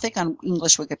traffic on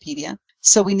English Wikipedia.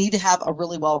 So we need to have a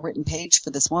really well-written page for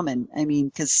this woman. I mean,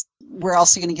 because where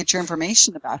else are you going to get your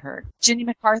information about her? Jenny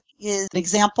McCarthy is an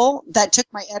example that took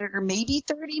my editor maybe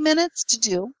 30 minutes to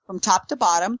do from top to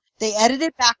bottom. They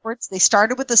edited backwards. They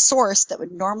started with a source that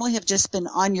would normally have just been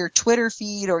on your Twitter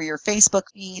feed or your Facebook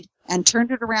feed, and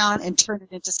turned it around and turned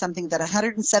it into something that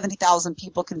 170,000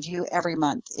 people can view every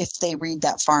month if they read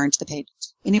that far into the page.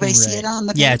 Anybody see it on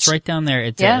the page? Yeah, it's right down there.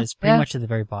 It's pretty much at the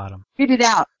very bottom. Read it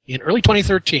out. In early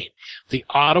 2013, the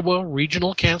Ottawa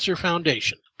Regional Cancer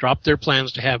Foundation dropped their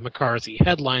plans to have McCarthy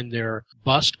headline their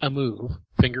Bust a Move,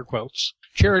 finger quotes,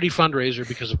 charity fundraiser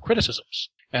because of criticisms.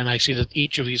 And I see that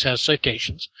each of these has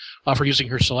citations for using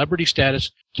her celebrity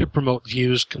status to promote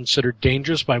views considered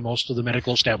dangerous by most of the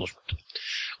medical establishment.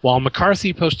 While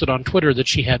McCarthy posted on Twitter that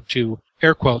she had to,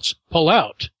 air quotes, pull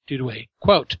out due to a,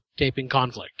 quote, taping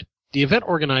conflict. The event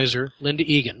organizer, Linda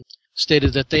Egan,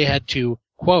 stated that they had to,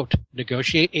 quote,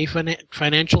 negotiate a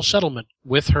financial settlement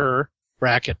with her,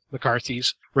 bracket,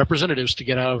 McCarthy's, representatives to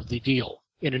get out of the deal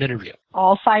in an interview.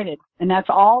 All cited. And that's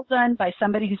all done by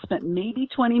somebody who spent maybe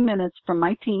 20 minutes from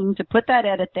my team to put that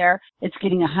edit there. It's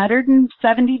getting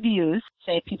 170 views,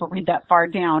 say if people read that far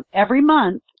down, every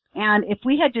month. And if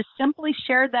we had just simply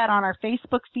shared that on our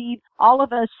Facebook feed, all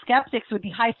of us skeptics would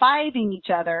be high-fiving each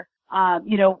other,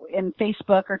 in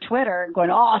Facebook or Twitter and going,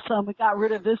 awesome, we got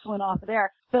rid of this one off of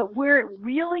there. But where it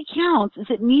really counts is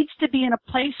it needs to be in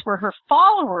a place where her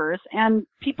followers and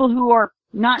people who are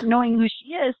not knowing who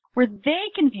she is, where they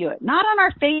can view it, not on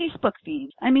our Facebook feed.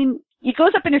 I mean, it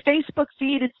goes up in your Facebook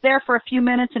feed, it's there for a few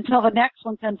minutes until the next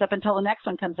one comes up, until the next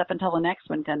one comes up, until the next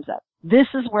one comes up. This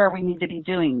is where we need to be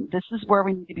doing. This is where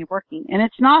we need to be working. And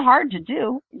it's not hard to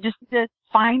do. You just need to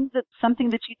find something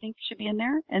that you think should be in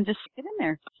there and just get in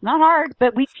there. It's not hard,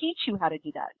 but we teach you how to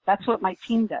do that. That's what my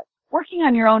team does. Working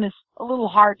on your own is a little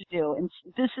hard to do, and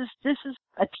this is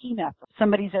a team effort.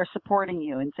 Somebody's there supporting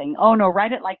you and saying, oh no,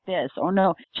 write it like this, or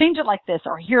no, change it like this,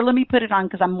 or here, let me put it on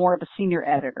because I'm more of a senior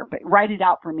editor, but write it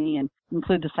out for me and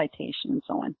include the citation and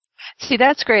so on. See,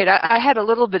 that's great. I had a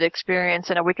little bit of experience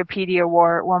in a Wikipedia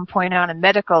war at one point on a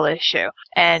medical issue,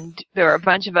 and there were a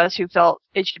bunch of us who felt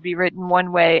it should be written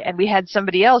one way, and we had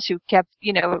somebody else who kept,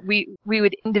 we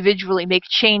would individually make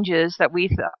changes that we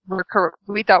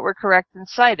thought were correct and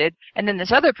cited, and then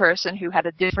this other person who had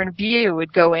a different view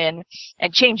would go in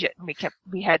and change it. And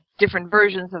we had different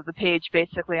versions of the page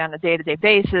basically on a day-to-day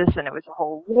basis, and it was a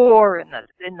whole war in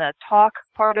the talk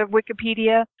part of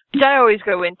Wikipedia. Which I always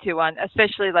go into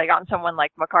especially like on someone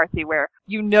like McCarthy, where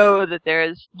you know that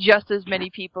there's just as many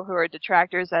people who are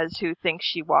detractors as who think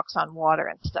she walks on water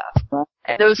and stuff.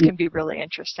 And those can be really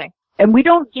interesting. And we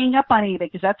don't gang up on anything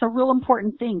because that's a real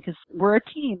important thing because we're a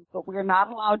team, but we're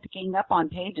not allowed to gang up on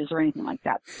pages or anything like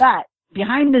that. But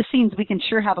behind the scenes, we can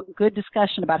sure have a good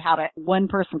discussion about how one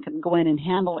person can go in and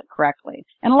handle it correctly.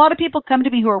 And a lot of people come to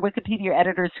me who are Wikipedia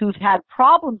editors who've had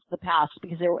problems in the past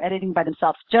because they were editing by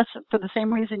themselves, just for the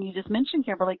same reason you just mentioned,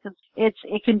 Kimberly, because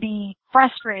it can be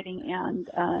frustrating and,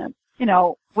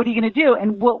 what are you going to do?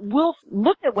 And we'll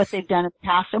look at what they've done in the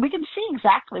past and we can see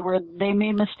exactly where they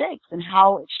made mistakes and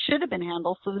how it should have been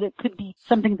handled so that it could be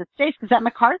something that stays, because that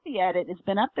McCarthy edit has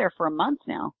been up there for a month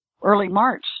now, early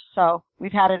March. So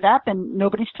we've had it up and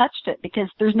nobody's touched it because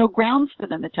there's no grounds for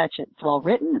them to touch it. It's well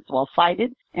written, it's well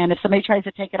cited, and if somebody tries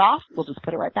to take it off, we'll just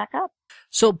put it right back up.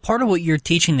 So part of what you're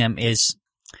teaching them is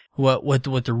what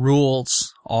the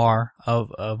rules are of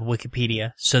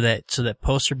Wikipedia, so that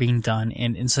posts are being done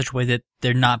in such a way that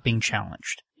they're not being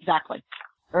challenged. Exactly.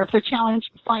 Or if they're challenged,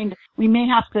 we may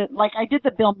have to, like I did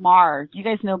the Bill Maher. You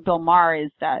guys know Bill Maher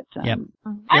is that, Yep.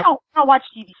 I don't watch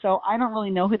TV, so I don't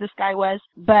really know who this guy was,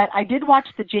 but I did watch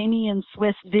the Jamie and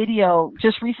Swiss video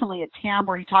just recently at TAM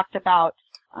where he talked about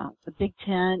the big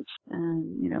tent,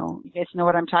 and, you guys know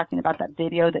what I'm talking about, that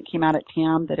video that came out at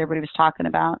TAM that everybody was talking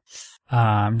about.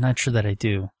 I'm not sure that I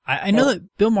do. I know that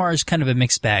Bill Maher is kind of a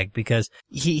mixed bag because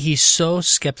he's so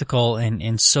skeptical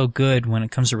and so good when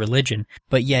it comes to religion,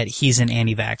 but yet he's an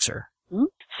anti-vaxxer. Mm-hmm.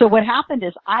 So what happened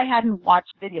is I hadn't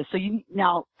watched videos. So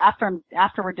now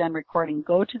after we're done recording,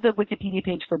 go to the Wikipedia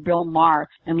page for Bill Maher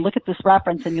and look at this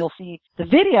reference, and you'll see the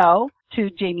video to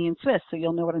Jamie and Swiss, so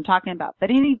you'll know what I'm talking about.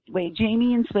 But anyway,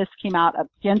 Jamie and Swiss came out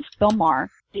against Bill Maher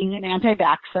being an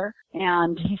anti-vaxxer,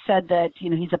 and he said that,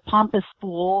 he's a pompous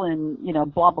fool and,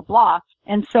 blah, blah, blah.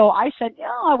 And so I said,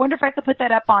 I wonder if I could put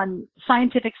that up on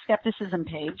Scientific Skepticism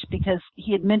page, because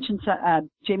he had mentioned,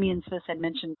 Jamie and Swiss had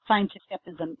mentioned scientific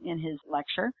skepticism in his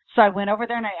lecture. So I went over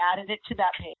there and I added it to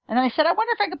that page. And then I said, I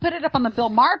wonder if I could put it up on the Bill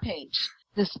Maher page.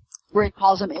 This, where he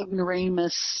calls him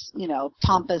ignoramus,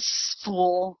 pompous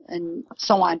fool, and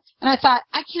so on. And I thought,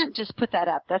 I can't just put that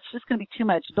up. That's just going to be too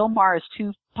much. Bill Maher is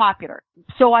too popular.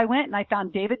 So I went and I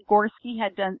found David Gorski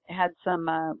had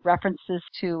some references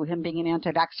to him being an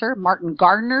anti-vaxxer. Martin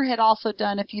Gardner had also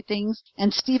done a few things,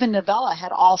 and Stephen Novella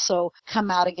had also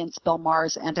come out against Bill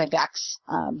Maher's anti-vax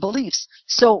beliefs.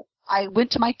 So I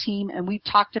went to my team and we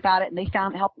talked about it, and they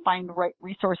helped find the right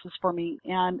resources for me,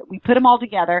 and we put them all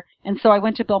together. And so I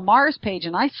went to Bill Maher's page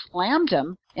and I slammed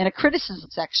him in a criticism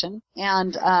section,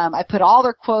 and I put all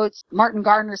their quotes. Martin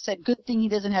Gardner said, good thing he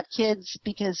doesn't have kids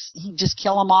because he'd just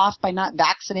kill them off by not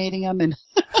vaccinating them and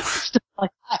stuff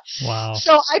like that. Wow.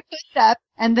 So I put that,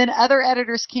 and then other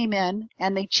editors came in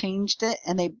and they changed it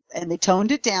and they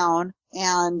toned it down,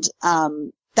 and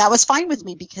that was fine with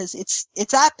me because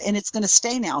it's up and it's going to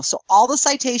stay now. So all the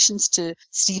citations to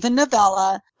Stephen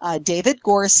Novella, David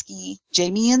Gorski,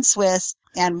 Jamie and Swiss,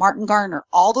 and Martin Gardner,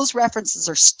 all those references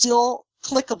are still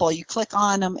clickable. You click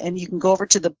on them and you can go over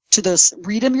to those,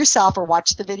 read them yourself or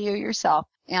watch the video yourself.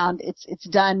 And it's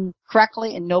done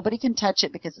correctly and nobody can touch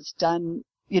it because it's done.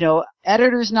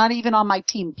 Editors not even on my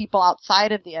team, people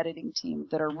outside of the editing team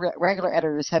that are regular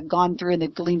editors have gone through and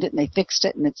they've gleaned it and they fixed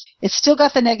it, and it's still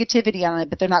got the negativity on it,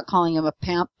 but they're not calling him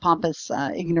a pompous,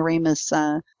 ignoramus,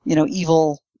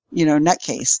 evil,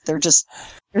 nutcase.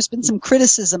 There's been some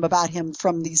criticism about him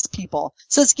from these people.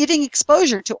 So it's giving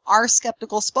exposure to our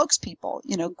skeptical spokespeople.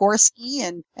 Gorski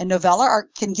and Novella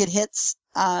can get hits,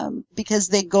 because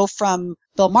they go from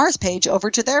Bill Maher's page over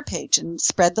to their page and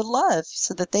spread the love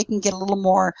so that they can get a little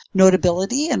more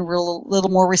notability and little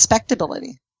more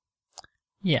respectability.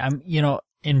 Yeah,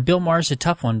 and Bill Maher's a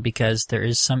tough one because there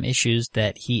is some issues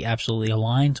that he absolutely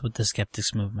aligns with the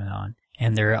skeptics movement on,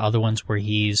 and there are other ones where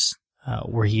he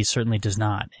certainly does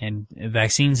not. And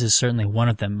vaccines is certainly one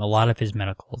of them. A lot of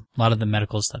the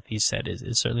medical stuff he said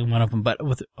is certainly one of them. But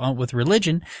with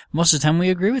religion, most of the time we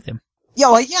agree with him. Yeah,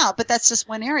 well, yeah, but that's just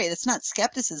one area. That's not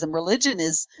skepticism. Religion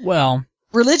is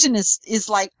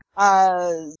like,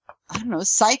 I don't know,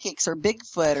 psychics or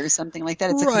Bigfoot or something like that.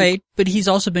 It's right, but he's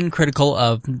also been critical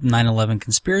of 9/11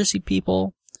 conspiracy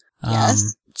people.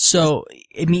 Yes. So,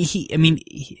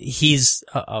 he's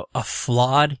a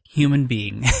flawed human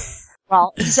being.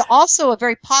 Well, he's also a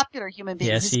very popular human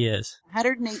being. Yes, he is.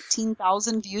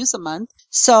 118,000 views a month.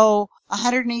 So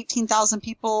 118,000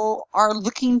 people are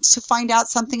looking to find out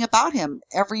something about him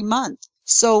every month.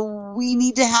 So we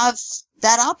need to have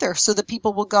that out there so that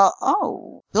people will go,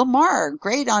 oh, Bill Maher,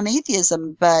 great on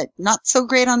atheism, but not so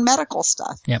great on medical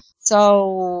stuff. Yep.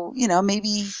 So, maybe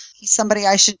he's somebody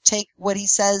I should take what he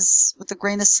says with a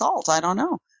grain of salt. I don't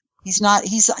know. He's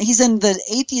in the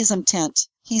atheism tent.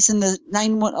 He's in the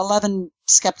 9/11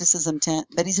 skepticism tent,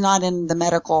 but he's not in the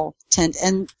medical tent.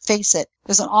 And face it,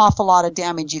 there's an awful lot of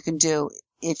damage you can do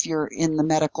if you're in the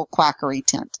medical quackery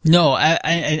tent. No,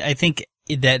 I think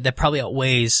that probably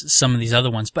outweighs some of these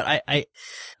other ones, but I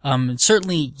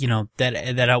certainly,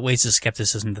 that outweighs the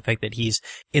skepticism, the fact that he's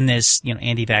in this,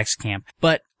 anti-vax camp.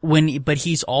 But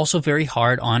he's also very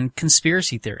hard on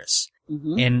conspiracy theorists.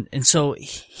 Mm-hmm. And so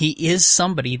he is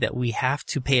somebody that we have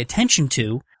to pay attention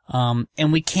to.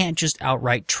 And we can't just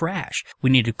outright trash. We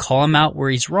need to call him out where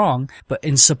he's wrong,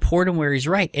 and support him where he's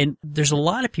right. And there's a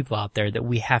lot of people out there that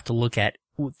we have to look at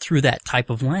through that type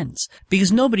of lens, because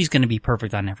nobody's going to be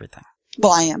perfect on everything.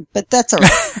 Well, I am, but that's all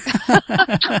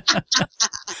right.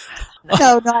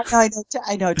 No,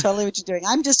 I know totally what you're doing.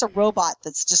 I'm just a robot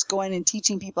that's just going and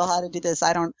teaching people how to do this.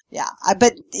 But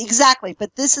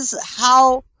this is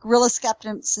how guerrilla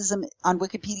skepticism on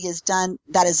Wikipedia is done.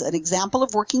 That is an example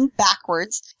of working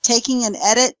backwards, taking an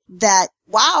edit that,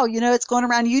 wow, it's going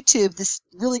around YouTube, this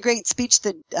really great speech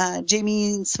that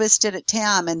Jamie Swiss did at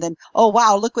TAM, and then, oh,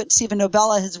 wow, look what Stephen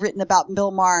Nobella has written about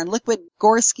Bill Maher, and look what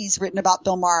Gorski's written about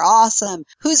Bill Maher. Awesome.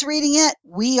 Who's reading it?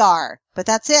 We are. But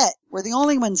that's it. We're the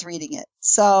only ones reading it.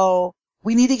 So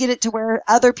we need to get it to where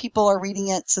other people are reading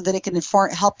it so that it can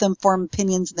help them form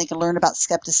opinions, and they can learn about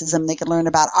skepticism. They can learn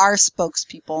about our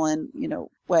spokespeople and,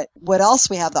 what else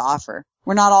we have to offer.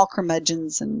 We're not all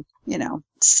curmudgeons and,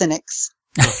 cynics.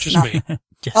 No, just me.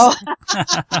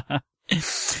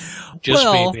 Just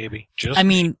me, baby. Just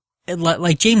me.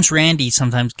 Like James Randi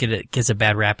sometimes gets a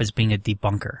bad rap as being a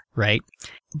debunker, right?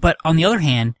 But on the other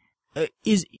hand,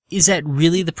 is that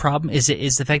really the problem? Is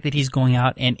the fact that he's going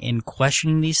out and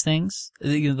questioning these things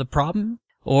the problem?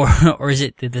 Or is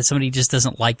it that somebody just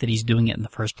doesn't like that he's doing it in the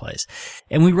first place?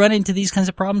 And we run into these kinds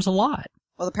of problems a lot.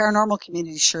 Well, the paranormal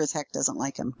community sure as heck doesn't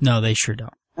like him. No, they sure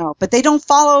don't. No, but they don't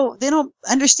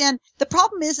understand. The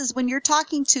problem is when you're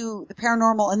talking to the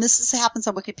paranormal, and happens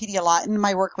on Wikipedia a lot, in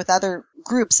my work with other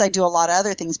groups, I do a lot of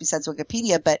other things besides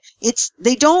Wikipedia, but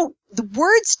the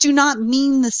words do not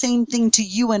mean the same thing to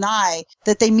you and I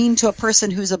that they mean to a person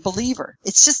who's a believer.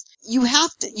 It's just, you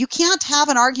can't have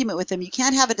an argument with them. You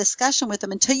can't have a discussion with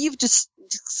them until you've just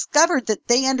discovered that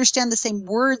they understand the same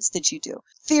words that you do.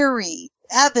 Theory,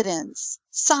 evidence,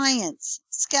 science,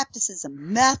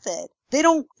 skepticism, method. They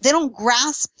don't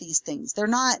grasp these things. They're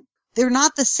not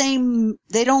the same.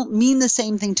 They don't mean the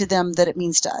same thing to them that it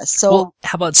means to us. So, well,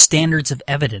 how about standards of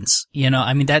evidence?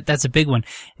 That's a big one.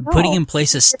 Putting in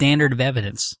place a standard of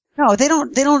evidence. No, they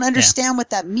don't understand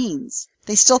what that means.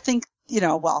 They still think,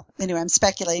 well, anyway, I'm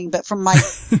speculating, but from my,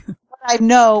 what I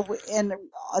know in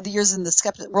the years in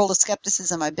the world of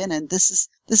skepticism I've been in, this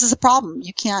is a problem.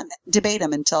 You can't debate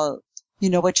them until you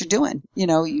know what you're doing.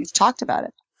 You've talked about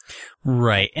it.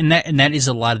 Right. And that is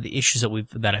a lot of the issues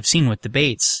that I've seen with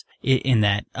debates in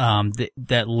that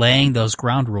laying those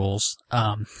ground rules,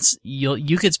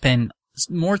 you could spend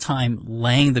more time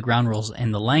laying the ground rules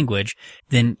and the language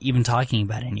than even talking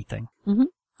about anything. Mm-hmm.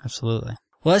 Absolutely.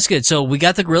 Well, that's good. So we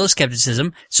got the guerrilla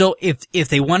skepticism. So if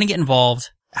they want to get involved,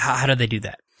 how do they do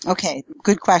that? Okay.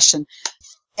 Good question.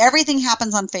 Everything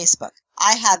happens on Facebook.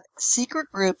 I have secret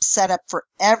groups set up for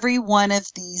every one of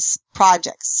these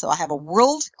projects. So I have a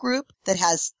world group that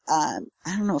has,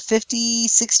 50,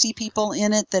 60 people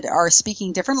in it that are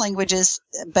speaking different languages,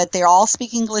 but they all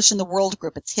speak English in the world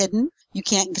group. It's hidden. You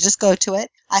can't just go to it.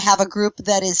 I have a group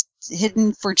that is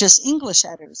hidden for just English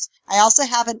editors. I also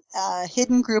have a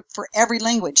hidden group for every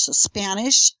language. So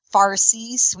Spanish,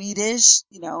 Farsi, Swedish,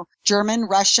 German,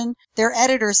 Russian. They're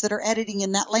editors that are editing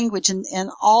in that language,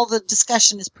 and all the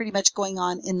discussion is pretty much going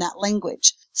on in that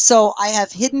language. So I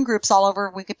have hidden groups all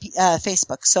over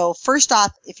Facebook. So first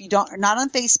off, if you are not on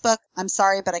Facebook, I'm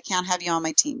sorry, but I can't have you on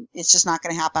my team. It's just not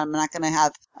going to happen. I'm not going to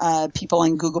have people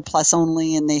on Google Plus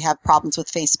only, and they have problems with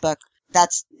Facebook.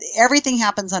 Everything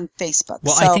happens on Facebook.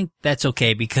 Well, I think that's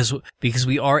okay because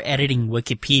we are editing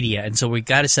Wikipedia, and so we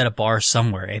got to set a bar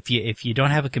somewhere. If you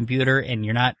don't have a computer and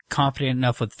you're not confident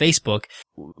enough with Facebook,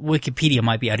 Wikipedia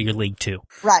might be out of your league too.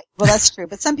 Right. Well, that's true.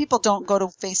 But some people don't go to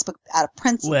Facebook out of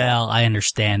principle. Well, I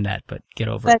understand that, but get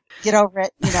over it. Get over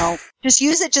it. Just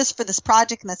use it just for this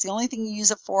project, and that's the only thing you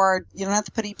use it for. You don't have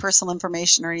to put any personal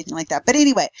information or anything like that. But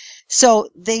anyway, so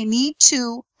they need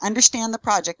to understand the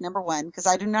project, number one, because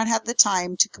I do not have the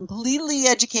time to completely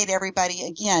educate everybody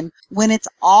again when it's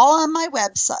all on my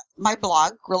website, my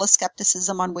blog, Guerrilla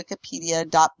Skepticism on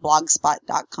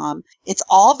Wikipedia.blogspot.com. It's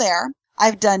all there.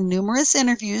 I've done numerous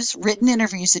interviews, written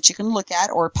interviews that you can look at,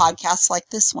 or podcasts like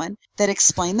this one that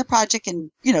explain the project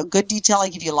in, good detail. I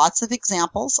give you lots of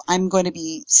examples. I'm going to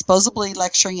be supposedly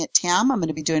lecturing at TAM. I'm going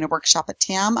to be doing a workshop at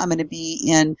TAM. I'm going to be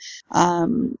in,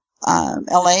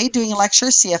 LA doing a lecture,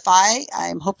 CFI.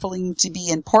 I'm hoping to be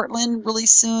in Portland really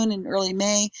soon in early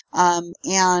May. And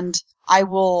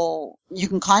you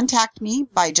can contact me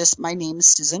by just my name is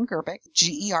Susan Gerbic,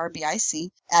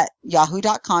 Gerbic at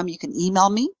yahoo.com. You can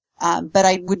email me. But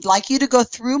I would like you to go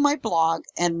through my blog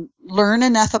and learn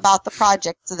enough about the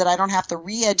project so that I don't have to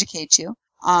re-educate you,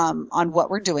 on what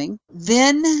we're doing.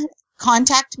 Then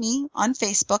contact me on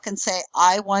Facebook and say,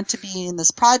 I want to be in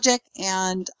this project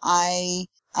and I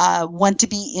want to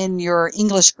be in your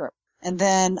English group. And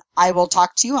then I will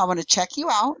talk to you. I want to check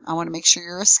you out. I want to make sure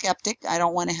you're a skeptic. I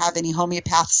don't want to have any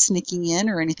homeopaths sneaking in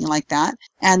or anything like that.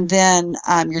 And then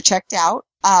you're checked out.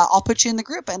 I'll put you in the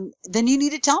group, and then you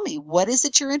need to tell me, what is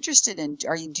it you're interested in?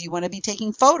 Do you want to be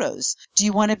taking photos? Do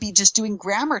you want to be just doing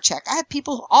grammar check? I have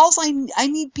people, I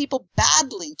need people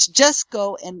badly to just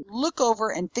go and look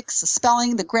over and fix the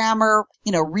spelling, the grammar,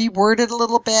 reword it a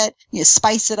little bit,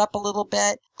 spice it up a little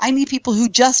bit. I need people who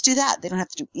just do that. They don't have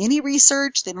to do any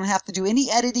research. They don't have to do any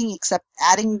editing except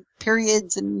adding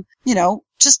periods and,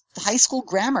 just high school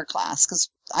grammar class, because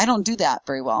I don't do that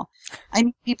very well. I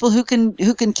need people who can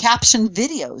caption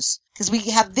videos, because we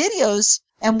have videos,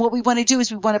 and what we want to do is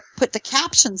we want to put the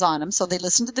captions on them, so they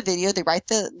listen to the video, they write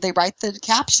the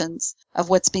captions of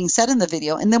what's being said in the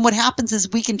video, and then what happens is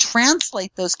we can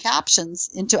translate those captions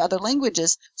into other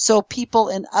languages, so people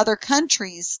in other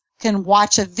countries can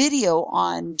watch a video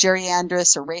on Jerry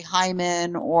Andrus or Ray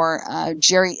Hyman or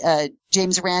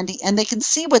James Randi, and they can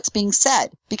see what's being said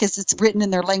because it's written in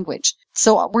their language.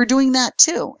 So we're doing that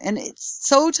too, and it's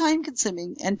so time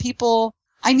consuming. And people,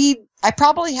 I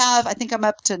think I'm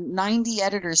up to 90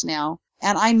 editors now,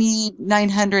 and I need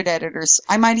 900 editors.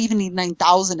 I might even need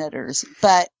 9,000 editors,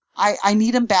 but I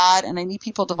need them bad, and I need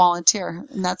people to volunteer,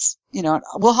 and that's,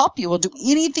 we'll help you. We'll do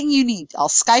anything you need. I'll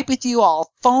Skype with you. I'll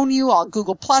phone you. I'll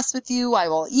Google Plus with you. I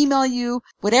will email you.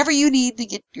 Whatever you need to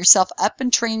get yourself up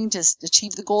and training to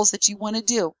achieve the goals that you want to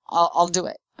do, I'll do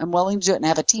it. I'm willing to do it, and I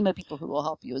have a team of people who will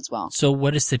help you as well. So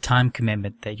what is the time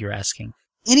commitment that you're asking?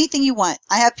 Anything you want.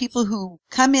 I have people who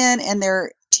come in and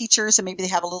they're teachers, and maybe they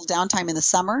have a little downtime in the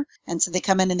summer, and so they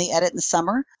come in and they edit in the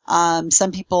summer.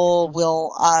 Some people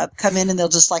will come in and they'll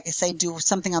just, like I say, do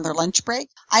something on their lunch break.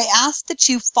 I ask that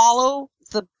you follow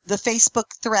the Facebook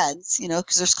threads,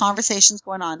 because there's conversations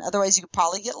going on. Otherwise, you could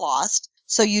probably get lost.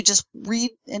 So you just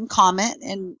read and comment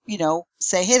and,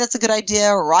 say, hey, that's a good idea,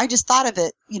 or I just thought of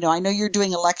it. I know you're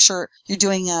doing a lecture, you're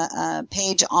doing a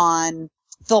page on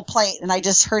Phil Plait, and I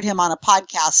just heard him on a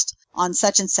podcast on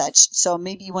such and such. So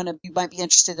maybe you might be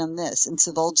interested in this. And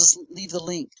so they'll just leave the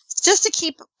link just to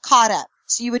keep caught up.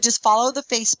 So you would just follow the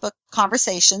Facebook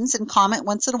conversations and comment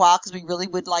once in a while, because we really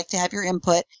would like to have your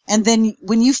input. And then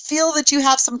when you feel that you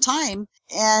have some time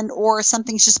or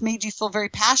something's just made you feel very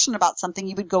passionate about something,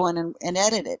 you would go in and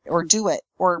edit it or do it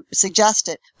or suggest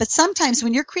it. But sometimes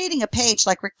when you're creating a page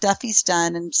like Rick Duffy's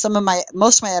done, and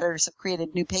most of my editors have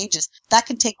created new pages, that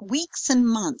can take weeks and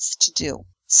months to do.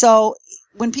 So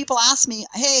when people ask me,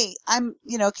 hey, can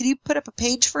you put up a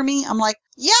page for me? I'm like,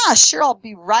 yeah, sure, I'll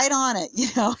be right on it,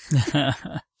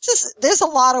 There's a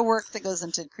lot of work that goes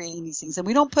into creating these things, and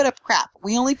we don't put up crap.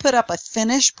 We only put up a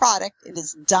finished product. It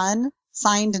is done,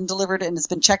 signed, and delivered, and has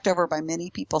been checked over by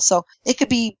many people. So it could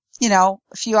be, a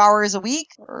few hours a week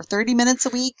or 30 minutes a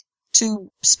week to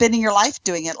spending your life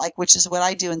doing it, which is what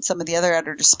I do, and some of the other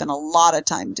editors spend a lot of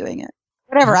time doing it.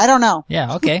 Whatever, I don't know.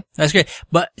 Yeah, okay. That's great.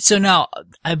 But so now,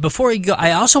 before you go,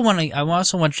 I also want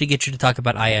to get you to talk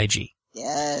about IIG.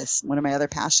 Yes, one of my other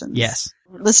passions. Yes.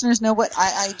 Listeners know what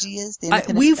IIG is?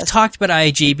 We've talked about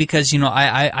IIG because,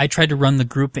 I tried to run the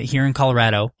group here in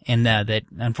Colorado, and that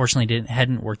unfortunately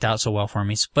hadn't worked out so well for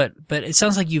me. But it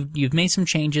sounds like you've made some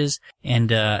changes, and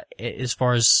as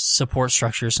far as support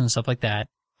structures and stuff like that.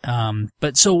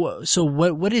 But so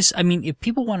what is, if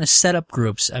people want to set up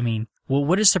groups,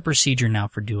 what is the procedure now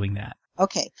for doing that?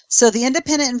 Okay, so the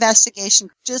independent investigation,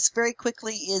 just very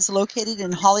quickly, is located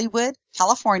in Hollywood,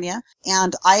 California,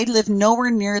 and I live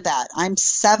nowhere near that. I'm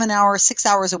 6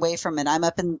 hours away from it. I'm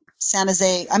up in San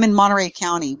Jose. I'm in Monterey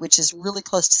County, which is really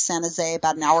close to San Jose,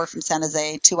 about an hour from San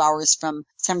Jose, 2 hours from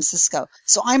San Francisco.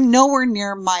 So I'm nowhere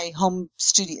near my home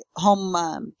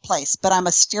place, but I'm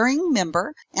a steering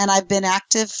member, and I've been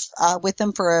active with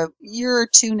them for a year or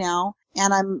two now,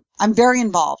 and I'm very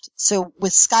involved. So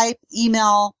with Skype,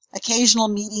 email, occasional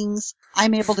meetings,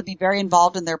 I'm able to be very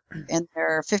involved in their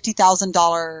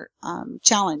 $50,000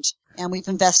 challenge, and we've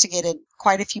investigated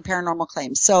quite a few paranormal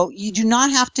claims. So you do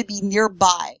not have to be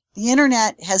nearby. The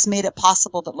internet has made it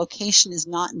possible that location is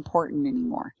not important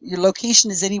anymore. Your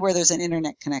location is anywhere there's an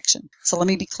internet connection. So let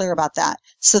me be clear about that.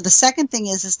 So the second thing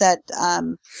is that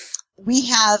we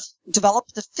have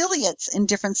developed affiliates in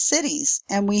different cities,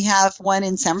 and we have one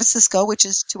in San Francisco, which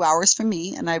is 2 hours from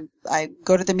me, and I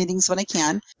go to the meetings when I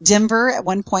can. Denver, at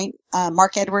one point,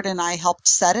 Mark Edward and I helped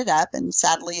set it up, and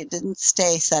sadly it didn't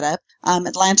stay set up.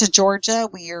 Atlanta, Georgia,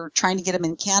 we are trying to get them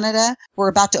in Canada. We're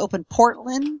about to open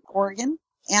Portland, Oregon.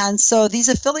 And so these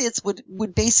affiliates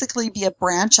would basically be a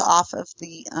branch off of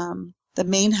the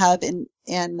main hub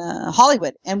in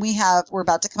Hollywood. And we're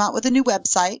about to come out with a new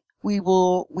website.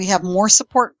 We have more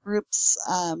support groups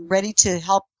ready to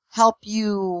help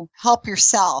you help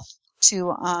yourself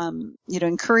to,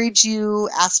 encourage you,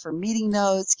 ask for meeting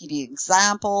notes, give you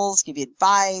examples, give you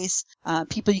advice,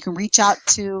 people you can reach out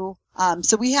to.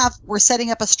 So we're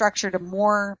setting up a structure to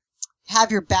more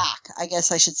have your back, I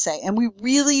guess I should say. And we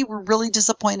were really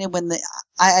disappointed when the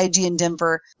IIG in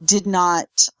Denver did not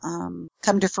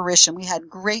come to fruition. We had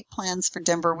great plans for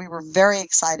Denver. We were very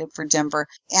excited for Denver.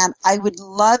 And I would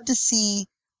love to see,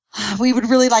 we would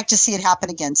really like to see it happen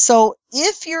again. So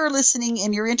if you're listening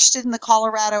and you're interested in the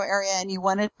Colorado area and you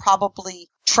want to probably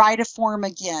try to form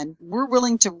again, we're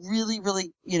willing to really,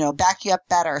 really, back you up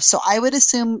better. So I would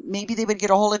assume maybe they would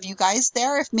get a hold of you guys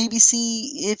there,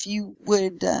 see if you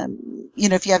would,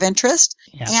 if you have interest.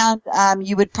 Yeah. And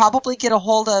you would probably get a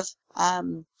hold of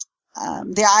the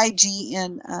IIG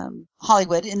in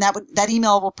Hollywood, and that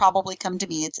email will probably come to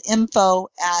me. It's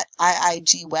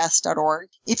info@iigwest.org.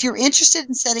 If you're interested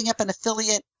in setting up an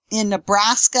affiliate in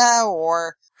Nebraska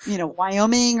or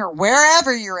Wyoming or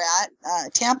wherever you're at,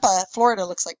 Tampa, Florida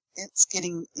looks like it's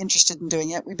getting interested in doing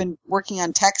it. We've been working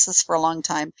on Texas for a long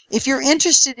time. If you're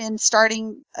interested in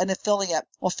starting an affiliate,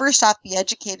 well, first off, be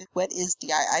educated. What is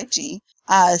the IIG?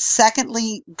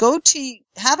 Secondly, go to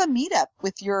have a meetup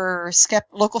with your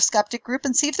local skeptic group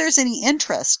and see if there's any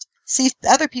interest. See if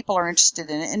other people are interested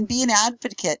in it and be an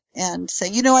advocate and say,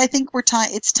 I think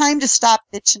it's time to stop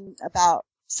bitching about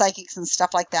psychics and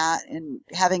stuff like that and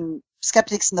having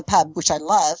skeptics in the pub, which I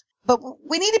love. But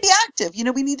we need to be active.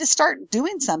 We need to start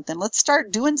doing something. Let's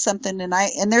start doing something.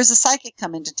 And there's a psychic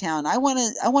coming to town. I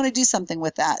want to do something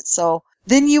with that. So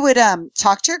then you would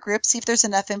talk to your group, see if there's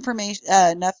enough information,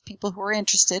 enough people who are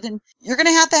interested, and you're going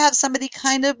to have somebody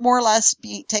kind of more or less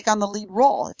take on the lead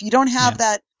role. If you don't have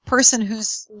that person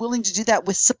who's willing to do that,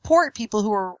 with support people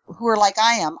who are like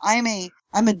I am. I'm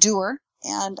a doer.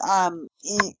 And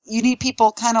you need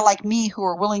people kind of like me who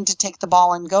are willing to take the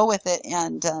ball and go with it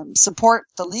and support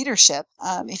the leadership.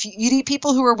 If you need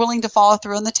people who are willing to follow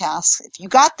through on the tasks. If you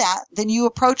got that, then you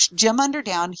approach Jim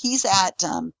Underdown. He's at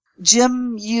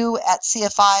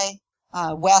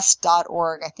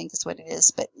jimu@cfi.west.org, I think is what it is.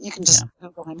 But you can just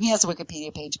Google him. He has a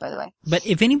Wikipedia page, by the way. But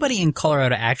if anybody in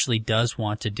Colorado actually does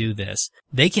want to do this,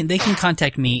 they can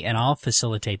contact me and I'll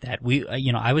facilitate that.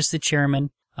 I was the chairman.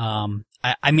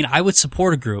 I would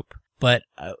support a group, but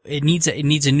it needs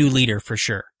a new leader for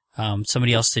sure.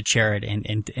 Somebody else to chair it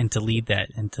and to lead that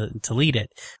and to lead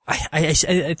it. I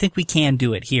think we can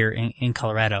do it here in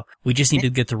Colorado. We just need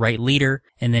to get the right leader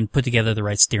and then put together the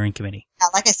right steering committee.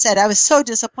 Like I said, I was so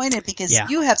disappointed because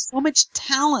you have so much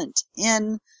talent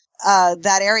in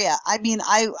that area. I've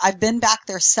been back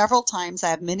there several times. I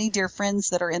have many dear friends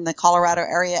that are in the Colorado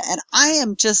area, and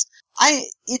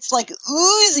it's like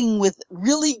oozing with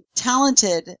really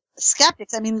talented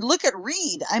skeptics. Look at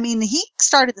Reed. He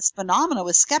started this phenomenon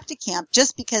with Skeptic Camp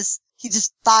just because he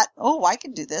just thought, oh, I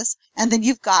can do this. And then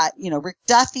you've got, Rick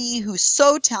Duffy, who's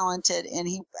so talented, and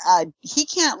he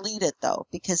can't lead it though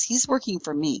because he's working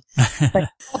for me. But he'll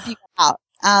help you out.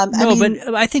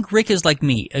 But I think Rick is like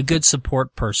me, a good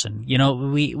support person.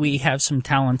 We have some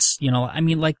talents,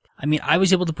 I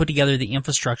was able to put together the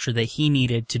infrastructure that he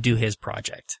needed to do his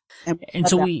project. And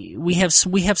so we have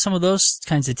some of those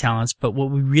kinds of talents, but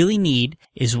what we really need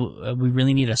is we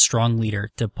really need a strong leader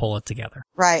to pull it together.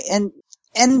 Right.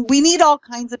 And we need all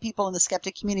kinds of people in the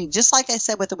skeptic community. Just like I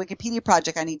said with the Wikipedia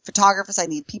project, I need photographers, I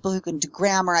need people who can do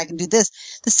grammar, I can do this.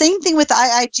 The same thing with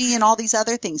IIG and all these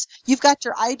other things. You've got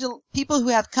your people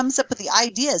who comes up with the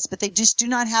ideas, but they just do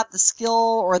not have the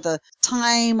skill or the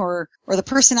time or the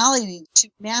personality to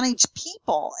manage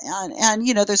people. And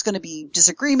there's going to be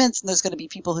disagreements, and there's going to be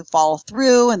people who follow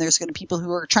through, and there's going to be people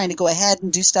who are trying to go ahead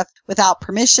and do stuff without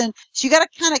permission. So you got to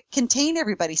kind of contain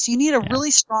everybody. So you need a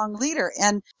really strong leader.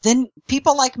 And then people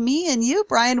like me and you,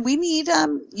 Brian, we need,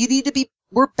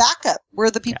 we're backup. We're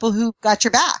the people who got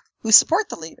your back, who support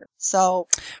the leader. So.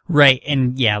 Right.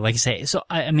 And like I say, so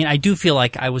I do feel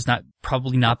like I was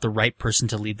probably not the right person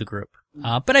to lead the group.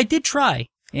 But I did try.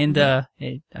 And,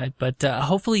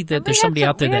 hopefully there's somebody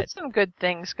out there that. We had some good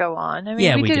things go on.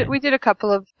 We did a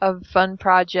couple of fun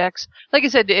projects. Like I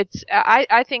said,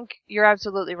 I think you're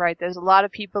absolutely right. There's a lot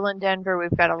of people in Denver.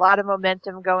 We've got a lot of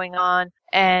momentum going on.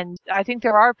 And I think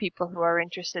there are people who are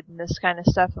interested in this kind of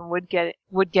stuff and would get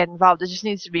involved. It just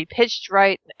needs to be pitched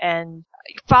right and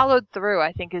followed through,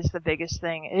 I think, is the biggest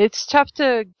thing. It's tough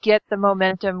to get the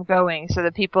momentum going so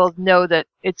that people know that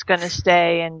it's going to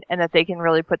stay and that they can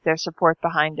really put their support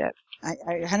behind it. I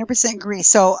 100% agree.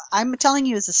 So I'm telling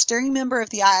you, as a steering member of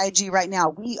the IIG right now,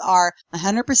 we are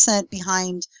 100%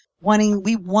 behind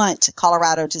we want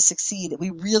Colorado to succeed. We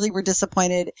really were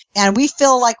disappointed, and we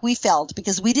feel like we failed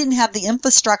because we didn't have the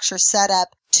infrastructure set up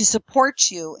to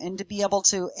support you and to be able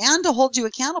to, and to hold you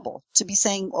accountable, to be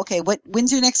saying, okay,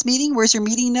 when's your next meeting? Where's your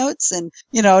meeting notes? And,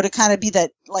 to kind of be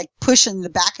that like push in the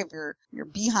back of your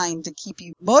behind to keep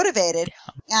you motivated,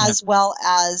 as well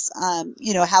as,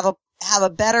 have a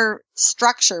better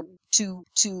structure to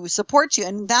support you.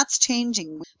 And that's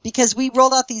changing because we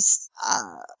rolled out these,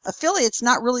 affiliates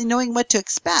not really knowing what to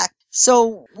expect.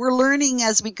 So we're learning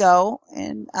as we go,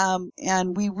 and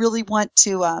we really want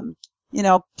to,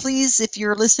 please, if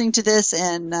you're listening to this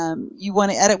and you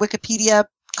want to edit Wikipedia,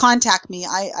 contact me.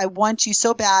 I want you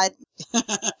so bad.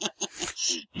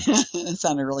 It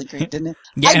sounded really great, didn't it?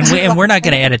 Yeah, and we're not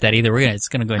going to edit that either. It's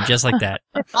going to go in just like that.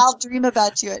 I'll dream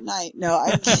about you at night. No,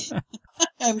 I'm kidding.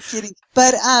 I'm kidding.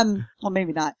 But, well,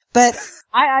 maybe not. But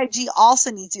IIG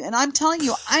also needs you. And I'm telling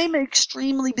you, I'm an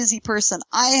extremely busy person.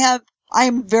 I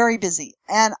am very busy,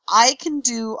 and I can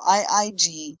do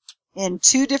IIG in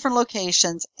 2 different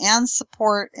locations and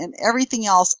support and everything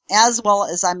else, as well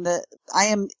as I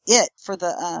am it for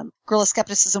the Guerrilla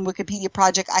Skepticism Wikipedia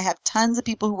project. I have tons of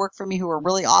people who work for me who are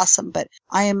really awesome, but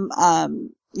I am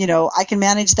I can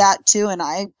manage that too, and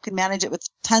I can manage it with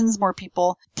tons more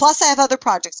people. Plus I have other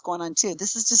projects going on too.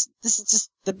 This is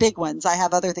just the big ones. I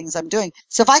have other things I'm doing.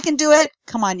 So if I can do it,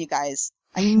 come on, you guys.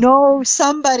 I know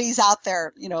somebody's out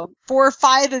there, 4 or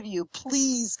 5 of you,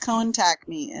 please contact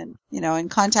me and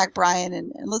contact Brian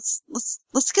and let's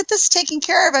get this taken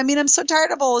care of. I mean, I'm so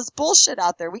tired of all this bullshit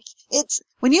out there. It's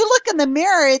when you look in the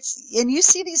mirror, and you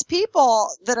see these people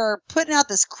that are putting out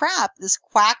this crap, this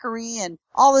quackery and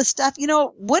all this stuff.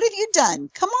 What have you done?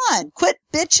 Come on, quit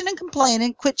bitching and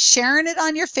complaining, quit sharing it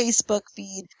on your Facebook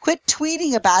feed, quit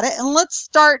tweeting about it, and let's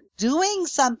start doing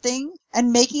something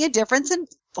and making a difference and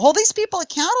hold these people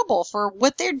accountable for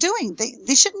what they're doing.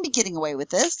 They shouldn't be getting away with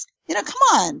this. Come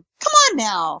on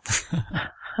now.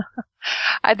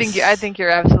 I think you're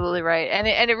absolutely right. And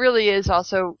it really is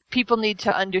also, people need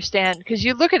to understand, because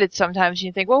you look at it sometimes and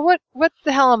you think, well, what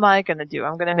the hell am I going to do?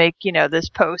 I'm going to make, this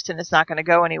post and it's not going to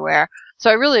go anywhere. So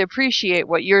I really appreciate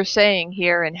what you're saying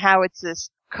here and how it's this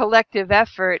collective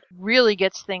effort really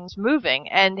gets things moving,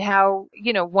 and how,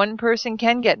 one person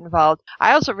can get involved.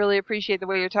 I also really appreciate the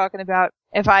way you're talking about,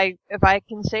 if I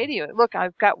can say to you, look,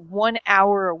 I've got 1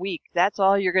 hour a week. That's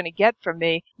all you're going to get from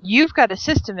me. You've got a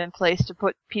system in place to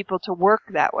put people to work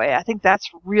that way. I think that's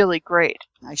really great.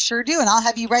 I sure do. And I'll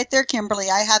have you right there, Kimberly.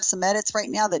 I have some edits right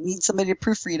now that need somebody to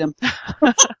proofread them.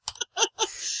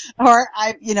 Or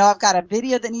I've got a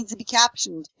video that needs to be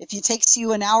captioned. If it takes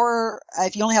you an hour,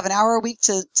 if you only have an hour a week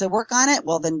to work on it,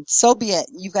 well then so be it.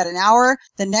 You've got an hour.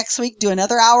 The next week do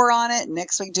another hour on it. And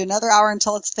next week do another hour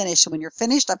until it's finished. And when you're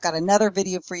finished, I've got another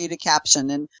video for you to caption.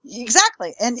 And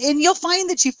exactly. And you'll find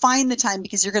that you find the time,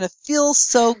 because you're going to feel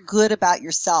so good about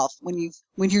yourself when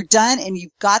you're done and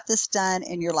you've got this done,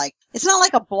 and you're like, it's not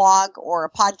like a blog or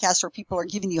a podcast where people are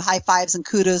giving you high fives and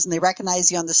kudos and they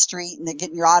recognize you on the street and they're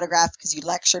getting your autograph because you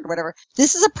lectured or whatever.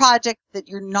 This is a project that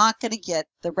you're not going to get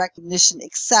the recognition,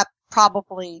 except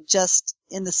probably just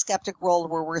in the skeptic world,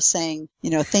 where we're saying,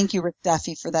 thank you, Rick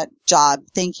Duffy, for that job.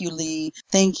 Thank you, Lee.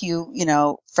 Thank you,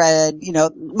 Fred,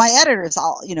 my editors,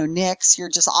 all, Nix, you're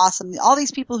just awesome. All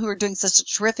these people who are doing such a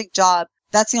terrific job.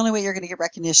 That's the only way you're going to get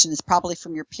recognition, is probably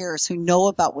from your peers who know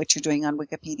about what you're doing on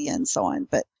Wikipedia and so on.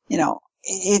 But,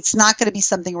 it's not going to be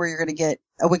something where you're going to get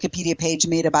a Wikipedia page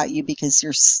made about you because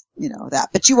you're, that.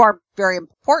 But you are very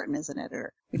important as an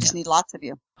editor. We just need lots of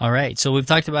you. All right. So we've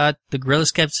talked about the Guerrilla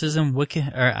Skepticism,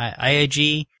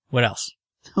 IIG. What else?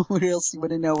 What else you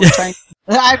want to know? We're trying.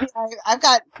 I've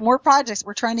got more projects.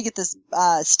 We're trying to get this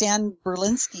Stan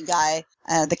Berlinski guy,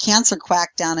 the cancer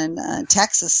quack down in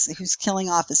Texas, who's killing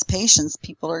off his patients.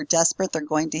 People are desperate. They're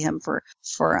going to him for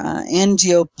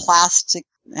angioplasty.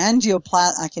 I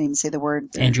can't even say the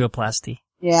word. Angioplasty.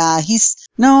 Yeah,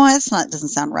 doesn't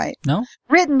sound right. No?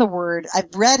 Written the word.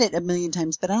 I've read it a million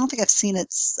times, but I don't think I've seen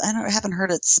it. I haven't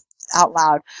heard it out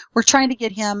loud. We're trying to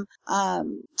get him,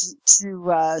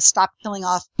 to stop killing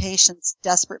off patients,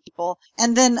 desperate people.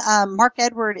 And then, Mark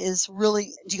Edward is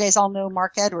really, do you guys all know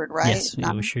Mark Edward, right? Yes,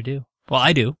 we sure do. Well,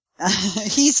 I do.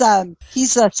 He's a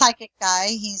psychic guy.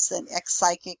 He's an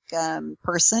ex-psychic,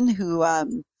 person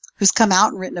who's come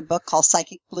out and written a book called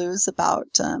Psychic Blues about,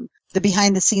 the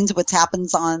behind the scenes of what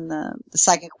happens on the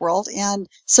psychic world. And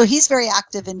so he's very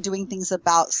active in doing things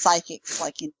about psychics,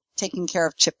 like taking care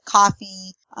of Chip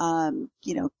Coffey,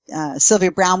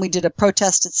 Sylvia Brown. We did a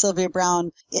protest at Sylvia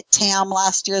Brown at TAM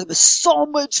last year. That was so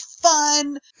much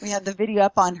fun. We have the video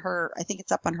up on her, I think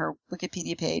it's up on her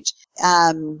Wikipedia page.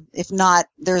 If not,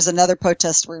 there's another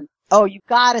protest where, you've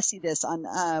got to see this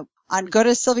go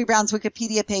to Sylvia Brown's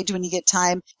Wikipedia page when you get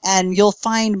time, and you'll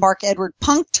find Mark Edward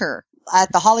punked her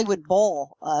at the Hollywood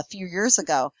Bowl a few years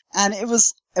ago, and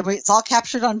it's all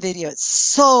captured on video. It's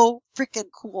so freaking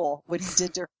cool what he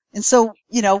did to her. And so,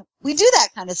 we do that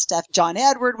kind of stuff. John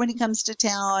Edward when he comes to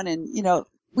town, and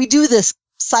we do this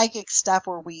psychic stuff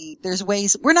where there's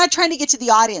ways. We're not trying to get to the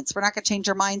audience. We're not going to change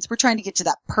our minds. We're trying to get to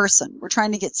that person. We're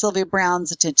trying to get Sylvia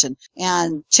Brown's attention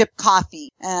and Chip Coffey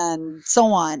and so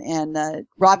on, and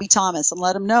Robbie Thomas, and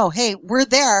let them know, hey, we're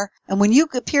there, and when you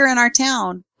appear in our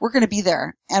town, we're going to be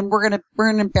there, and we're going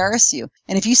to embarrass you.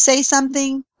 And if you say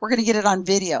something, we're going to get it on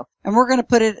video, and we're going to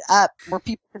put it up where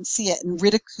people can see it and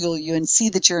ridicule you and see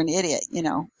that you're an idiot,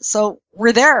 So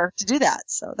we're there to do that.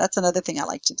 So that's another thing I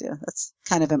like to do. That's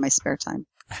kind of in my spare time.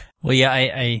 Well, yeah,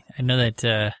 I know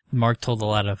that Mark told a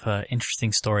lot of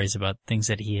interesting stories about things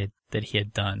that he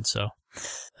had done. So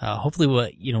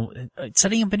hopefully,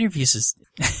 setting up interviews is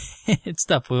it's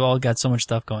tough. We've all got so much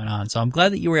stuff going on. So I'm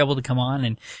glad that you were able to come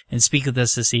on and speak with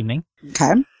us this evening.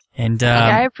 Okay. And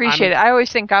I appreciate it. I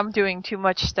always think I'm doing too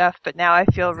much stuff, but now I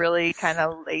feel really kind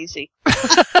of lazy.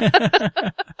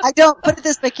 I don't put it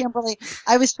this way, Kimberly.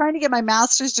 I was trying to get my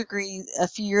master's degree a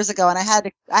few years ago, and I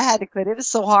had to quit. It was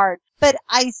so hard. But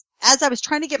as I was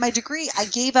trying to get my degree, I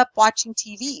gave up watching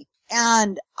TV,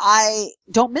 and I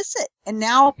don't miss it. And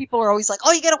now people are always like,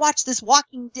 "Oh, you got to watch this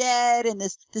Walking Dead and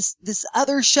this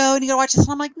other show, and you got to watch this."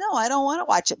 And I'm like, "No, I don't want to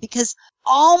watch it because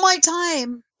all my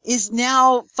time is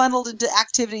now funneled into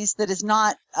activities that is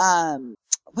not,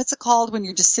 what's it called when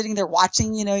you're just sitting there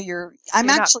watching, you're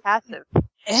actually not passive.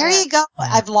 There you go.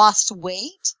 I've lost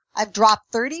weight. I've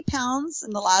dropped 30 pounds in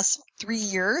the last 3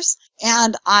 years,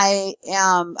 and I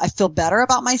feel better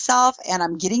about myself, and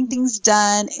I'm getting things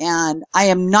done, and I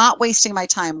am not wasting my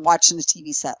time watching a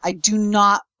TV set. I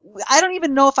don't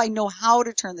even know if I know how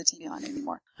to turn the TV on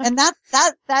anymore. And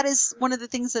that is one of the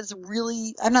things that's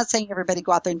really, I'm not saying everybody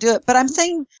go out there and do it, but I'm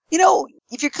saying,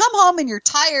 if you come home and you're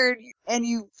tired and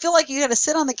you feel like you got to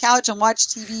sit on the couch and watch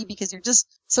TV because you're just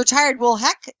so tired, well,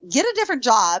 heck, get a different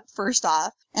job, first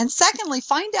off. And secondly,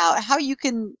 find out how you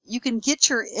can get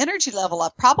your energy level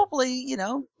up. Probably,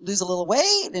 lose a little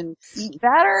weight and eat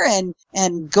better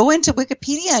and go into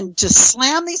Wikipedia and just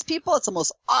slam these people. It's the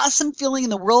most awesome feeling in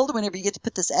the world whenever you get to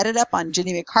put this edit up on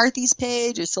Jenny McCarthy's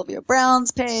page or Sylvia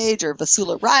Brown's page or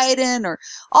Vasula Ryden or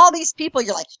all these people.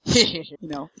 You're like,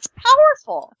 it's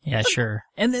powerful. Yeah, sure.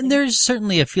 And then there's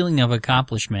certainly a feeling of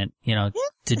accomplishment,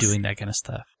 to doing that kind of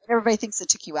stuff. Everybody thinks it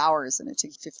took you hours and it took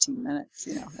you 15 minutes,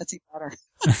 that's even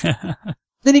better.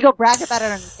 Then you go brag about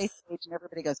it on your Facebook page and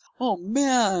everybody goes, oh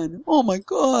man, oh my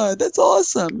God, that's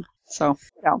awesome. So,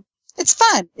 it's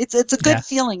fun. It's a good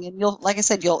feeling, and like I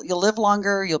said, you'll live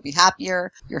longer, you'll be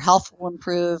happier, your health will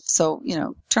improve. So,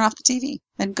 turn off the TV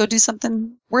and go do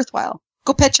something worthwhile.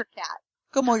 Go pet your cat.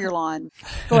 Go mow your lawn.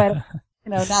 Go ahead,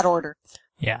 in that order.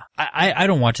 Yeah, I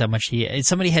don't watch that much.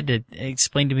 Somebody had to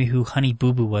explain to me who Honey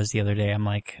Boo Boo was the other day. I'm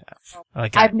like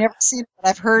I've never seen it, but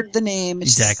I've heard the name.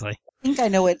 Exactly. I think I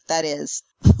know what that is.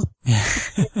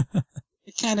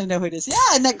 You kind of know who it is. Yeah,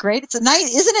 isn't that great? Isn't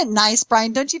it nice,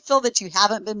 Brian? Don't you feel that you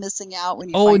haven't been missing out when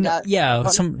you find out? Yeah,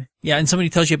 and somebody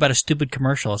tells you about a stupid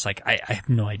commercial. It's like, I have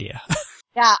no idea.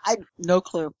 Yeah, no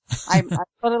clue. I'm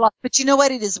totally lost. But you know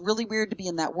what? It is really weird to be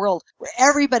in that world where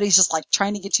everybody's just like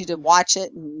trying to get you to watch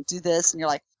it and do this, and you're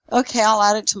like, okay, I'll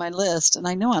add it to my list, and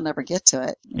I know I'll never get to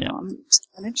it.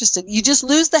 I'm interested. You just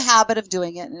lose the habit of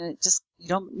doing it, and you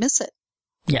don't miss it.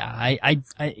 Yeah,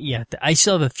 I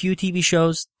still have a few TV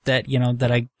shows that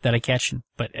I catch,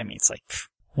 but I mean it's like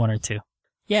one or two.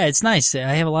 Yeah, it's nice. I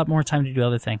have a lot more time to do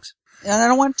other things. And I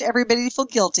don't want everybody to feel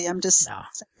guilty. I'm just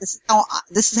this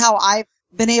is how I've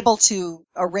been able to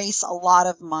erase a lot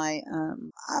of my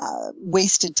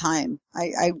wasted time.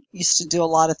 I used to do a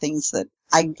lot of things that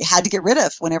I had to get rid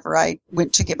of whenever I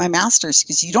went to get my master's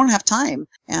because you don't have time,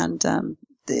 and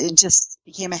it just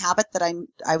became a habit that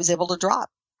I was able to drop.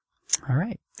 All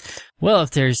right. Well,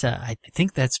 if there's, I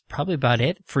think that's probably about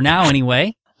it for now,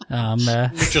 anyway.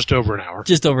 Just over an hour.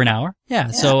 Just over an hour. Yeah.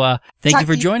 So, thank you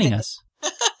for joining us.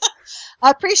 I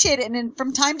appreciate it. And then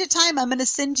from time to time, I'm going to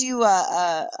send you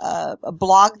a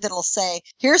blog that'll say,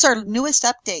 here's our newest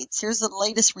updates. Here's the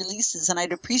latest releases. And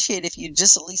I'd appreciate if you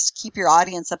just at least keep your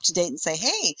audience up to date and say,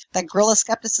 hey, that Guerrilla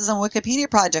Skepticism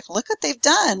Wikipedia project, look what they've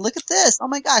done. Look at this. Oh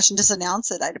my gosh. And just announce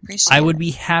it. I'd appreciate it. I would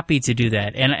be happy to do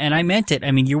that. And I meant it.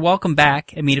 I mean, you're welcome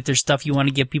back. I mean, if there's stuff you want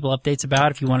to give people updates about,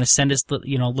 if you want to send us,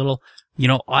 little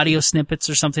audio snippets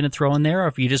or something to throw in there, or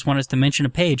if you just want us to mention a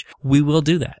page, we will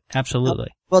do that. Absolutely.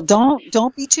 Well,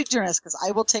 don't be too generous, because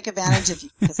I will take advantage of you,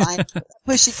 because I'm a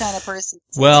pushy kind of person.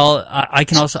 So well, I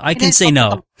can say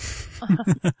no.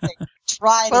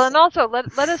 Try. Well, and also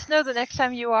let us know the next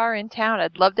time you are in town.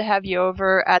 I'd love to have you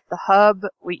over at the hub.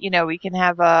 We can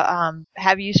have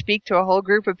have you speak to a whole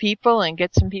group of people and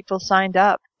get some people signed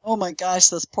up. Oh my gosh,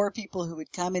 those poor people who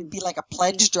would come and be like a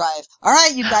pledge drive. All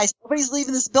right, you guys, nobody's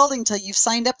leaving this building until you've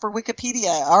signed up for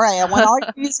Wikipedia. All right, I want all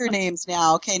your usernames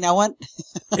now. Okay, now what?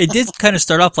 It did kind of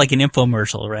start off like an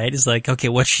infomercial, right? It's like, okay,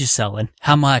 what's she selling?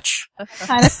 How much?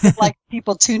 Kind of feel like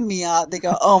people tune me out. They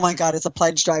go, oh my God, it's a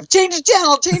pledge drive. Change the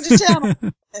channel, change the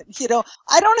channel.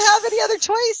 I don't have any other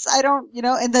choice. I don't,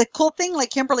 and the cool thing, like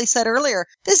Kimberly said earlier,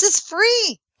 this is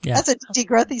free. Yeah. That's what DJ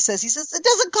Grothy says. He says, it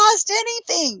doesn't cost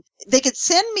anything. They could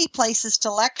send me places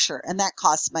to lecture, and that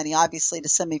costs money, obviously, to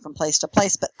send me from place to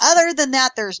place. But other than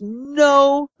that, there's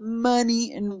no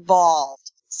money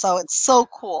involved. So it's so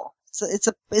cool. So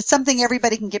it's something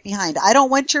everybody can get behind. I don't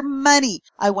want your money.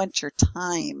 I want your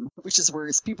time, which is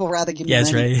worse. People rather give me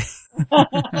money. Yes, right.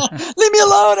 Leave me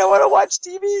alone. I want to watch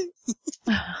TV.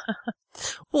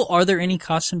 Well, are there any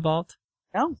costs involved?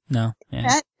 No. No.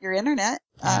 Yeah. Your internet.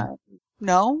 Yeah.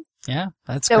 No. Yeah,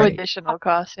 that's no great. Additional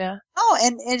cost, yeah. Oh,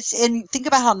 and think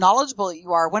about how knowledgeable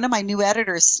you are. One of my new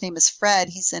editors, his name is Fred.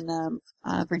 He's in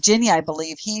Virginia, I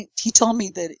believe. He told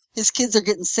me that his kids are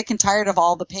getting sick and tired of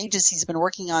all the pages he's been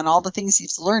working on, all the things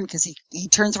he's learned, because he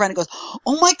turns around and goes,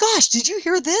 "Oh my gosh, did you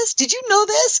hear this? Did you know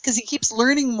this?" Because he keeps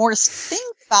learning more things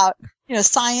about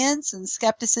science and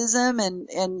skepticism and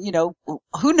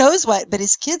who knows what. But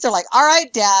his kids are like, "All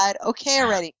right, Dad, okay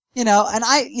already."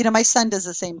 And my son does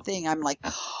the same thing. I'm like,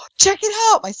 oh, check it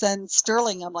out. My son,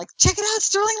 Sterling, I'm like, check it out,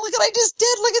 Sterling. Look what I just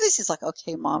did. Look at this. He's like,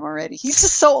 okay, Mom, already. He's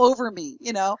just so over me,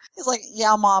 He's like,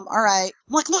 yeah, Mom, all right.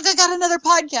 I'm like, look, I got another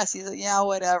podcast. He's like, yeah,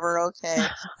 whatever, okay.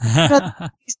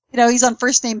 He's on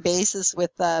first name basis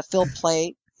with Phil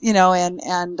Plate.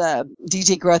 And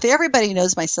DJ Growth. Everybody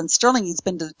knows my son Sterling. He's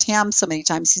been to the TAM so many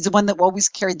times. He's the one that always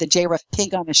carried the JRF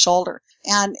pig on his shoulder.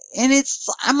 And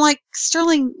I'm like,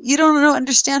 Sterling, you don't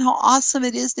understand how awesome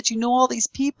it is that you know all these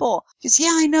people. He goes,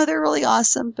 yeah, I know they're really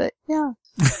awesome, but yeah.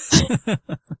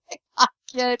 I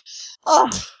get it.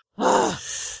 Oh.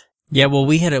 Yeah, well,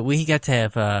 we got to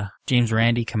have James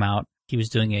Randi come out. He was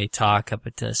doing a talk up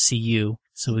at CU,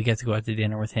 so we got to go out to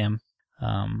dinner with him.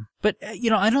 But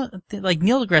I don't like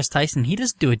Neil deGrasse Tyson. He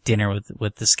doesn't do a dinner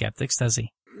with the skeptics, does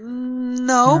he?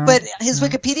 No, but his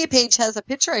Wikipedia page has a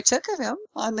picture I took of him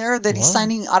on there that he's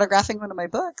autographing one of my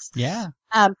books. Yeah.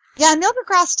 Neil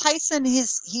deGrasse Tyson,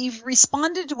 he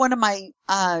responded to one of my,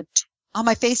 on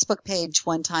my Facebook page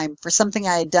one time for something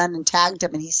I had done and tagged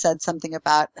him, and he said something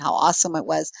about how awesome it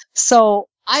was. So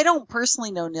I don't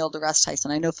personally know Neil deGrasse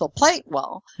Tyson. I know Phil Plait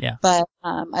well. Yeah. But,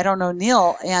 I don't know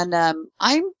Neil, and,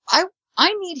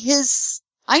 I need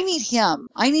him.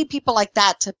 I need people like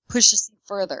that to push us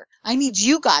further. I need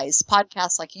you guys,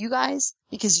 podcasts like you guys,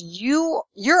 because your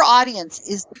audience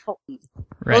is the people.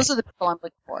 Right. Those are the people I'm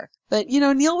looking for. But,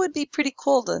 Neil would be pretty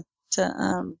cool to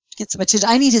get some attention.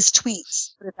 I need his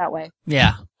tweets, put it that way.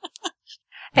 Yeah.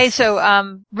 Hey, so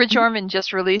Rich Orman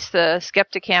just released the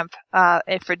Skeptic Camp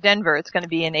for Denver. It's going to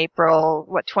be in April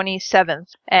 27th,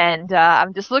 and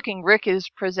I'm just looking. Rick is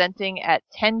presenting at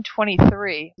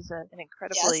 10:23. It's an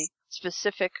incredibly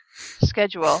specific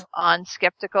schedule on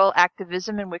skeptical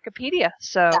activism in Wikipedia.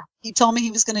 So he told me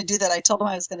he was going to do that. I told him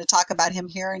I was going to talk about him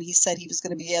here, and he said he was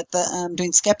going to be at the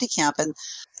doing Skeptic Camp, and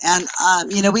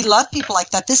we love people like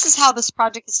that. This is how this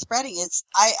project is spreading.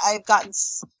 I've gotten.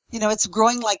 It's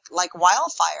growing like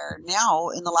wildfire now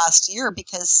in the last year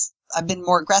because I've been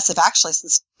more aggressive actually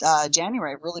since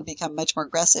January. I've really become much more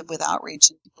aggressive with outreach,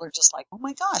 and people are just like, oh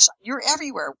my gosh, you're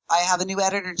everywhere. I have a new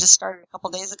editor just started a couple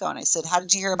of days ago, and I said, how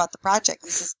did you hear about the project? And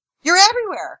he says, you're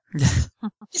everywhere.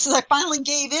 He says, I finally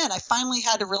gave in. I finally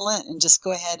had to relent and just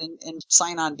go ahead and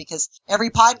sign on, because every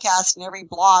podcast and every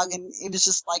blog, and it was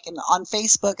just like on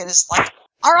Facebook, and it's like,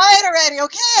 all right, already.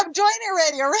 Okay, I'm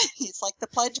joining already. It's like the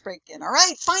pledge break-in. All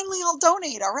right, finally I'll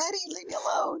donate. Already, leave me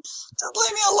alone. Just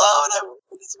leave me alone.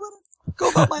 I just want to go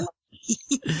about my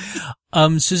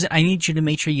life. Susan, I need you to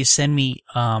make sure you send me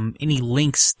any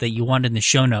links that you want in the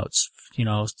show notes.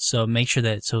 So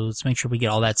let's make sure we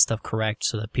get all that stuff correct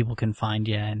so that people can find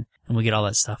you and we get all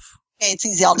that stuff. Okay, it's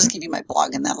easy. I'll just give you my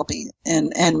blog, and that'll be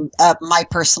and my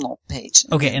personal page.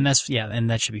 Okay, and that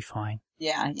should be fine.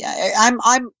 Yeah. I'm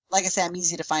like I say, I'm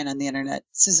easy to find on the internet.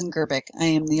 Susan Gerbic. I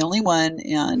am the only one,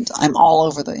 and I'm all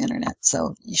over the internet,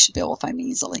 so you should be able to find me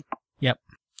easily. Yep.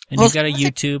 And you've got a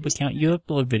YouTube account. You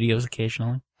upload videos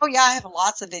occasionally. Oh, yeah, I have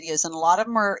lots of videos, and a lot of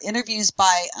them are interviews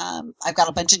by, I've got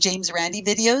a bunch of James Randi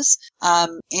videos,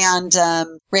 and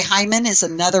Ray Hyman is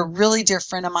another really dear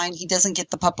friend of mine. He doesn't get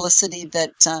the publicity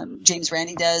that James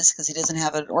Randi does because he doesn't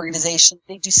have an organization.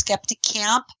 They do Skeptic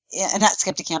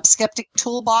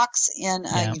Toolbox in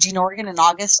Eugene, Oregon in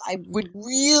August. I would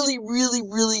really, really,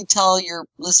 really tell your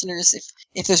listeners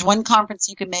if there's one conference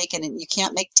you can make and you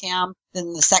can't make TAM,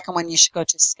 then the second one you should go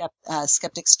to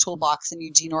Skeptics Toolbox in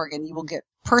Eugene, Oregon. You will get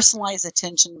personalized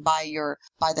attention by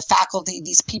the faculty.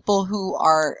 These people who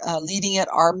are leading it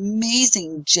are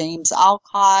amazing. James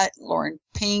Alcott, Lauren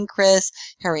Pankhurst,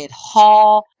 Harriet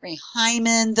Hall, Ray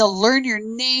Hyman. They'll learn your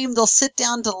name. They'll sit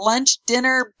down to lunch,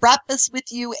 dinner, breakfast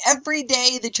with you every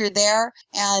day that you're there.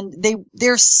 And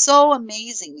they're so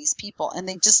amazing, these people. And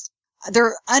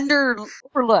they're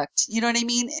overlooked. You know what I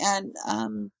mean? And,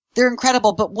 they're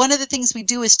incredible, but one of the things we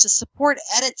do is to support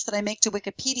edits that I make to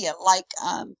Wikipedia, like,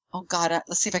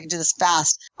 let's see if I can do this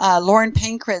fast. Lauren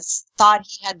Pankhurst thought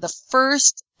he had the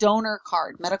first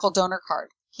medical donor card.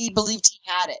 He believed he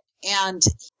had it. And,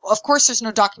 of course, there's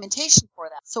no documentation for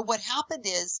that. So what happened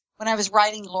is, when I was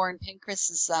writing Lauren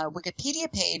Pankhurst's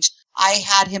Wikipedia page, I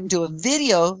had him do a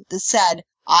video that said,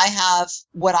 I have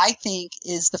what I think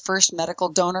is the first medical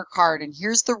donor card, and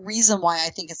here's the reason why I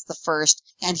think it's the first.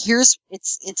 And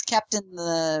it's kept in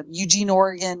the Eugene,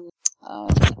 Oregon.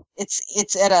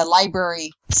 It's at a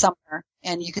library somewhere,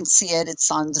 and you can see it.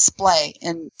 It's on display.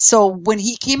 And so when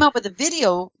he came up with a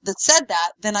video that said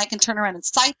that, then I can turn around and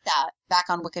cite that back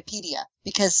on Wikipedia,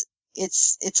 because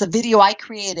it's a video I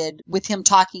created with him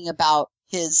talking about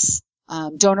his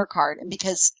donor card, and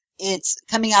because it's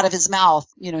coming out of his mouth,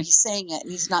 he's saying it,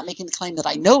 and he's not making the claim that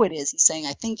I know it is. He's saying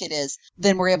I think it is.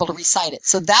 Then we're able to recite it.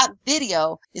 So that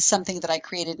video is something that I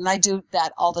created, and I do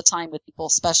that all the time with people,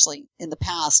 especially in the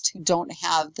past, who don't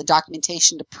have the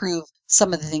documentation to prove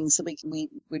some of the things that we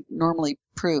would normally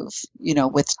prove,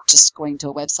 with just going to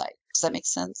a website. Does that make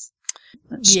sense?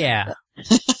 Yeah.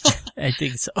 I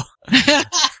think so. I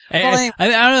don't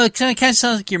know. It kind of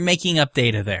sounds like you're making up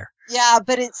data there. Yeah,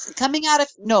 but it's coming out of,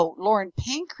 Lauren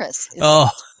Pankhurst.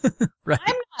 Right.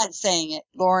 I'm not saying it.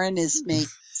 Lauren is making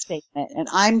a statement, and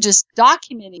I'm just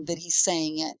documenting that he's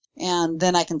saying it, and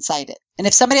then I can cite it. And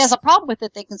if somebody has a problem with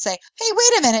it, they can say, hey,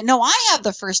 wait a minute, no, I have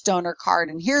the first donor card,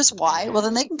 and here's why. Well,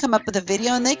 then they can come up with a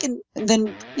video, and I can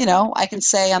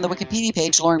say on the Wikipedia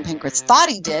page, Lauren Pankhurst thought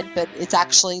he did, but it's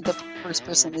actually the first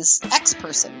person is X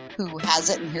person who has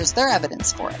it, and here's their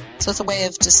evidence for it. So it's a way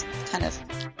of just kind of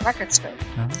record straight.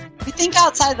 We think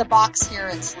outside the box here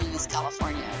in Salinas,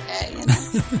 California, okay?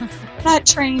 I'm not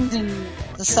trained in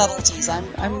the subtleties.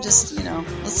 I'm just,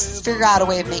 let's figure out a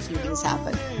way of making things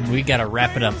happen. We got to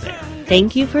wrap it up there.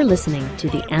 Thank you for listening to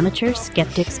the Amateur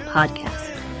Skeptics Podcast.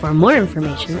 For more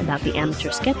information about the Amateur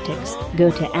Skeptics,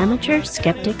 go to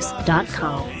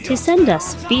amateurskeptics.com. To send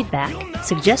us feedback,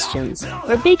 suggestions,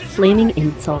 or big flaming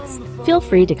insults, feel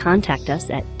free to contact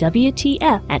us at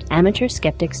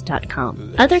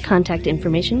WTF@amateurskeptics.com. Other contact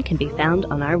information can be found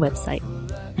on our website.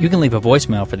 You can leave a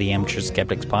voicemail for the Amateur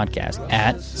Skeptics Podcast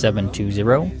at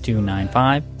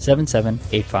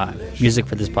 720-295-7785. Music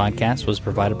for this podcast was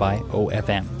provided by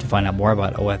OFM. To find out more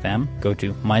about OFM, go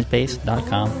to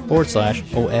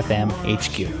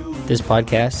myspace.com/OFMHQ. This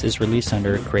podcast is released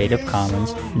under Creative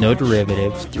Commons, No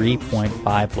Derivatives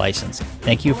 3.5 license.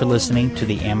 Thank you for listening to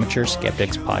the Amateur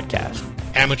Skeptics Podcast.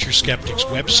 Amateur Skeptics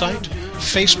website,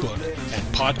 Facebook, and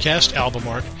podcast album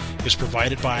art is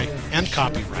provided by and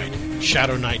copyright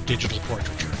Shadow Knight Digital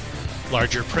Portraiture.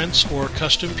 Larger prints or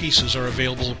custom pieces are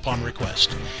available upon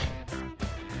request.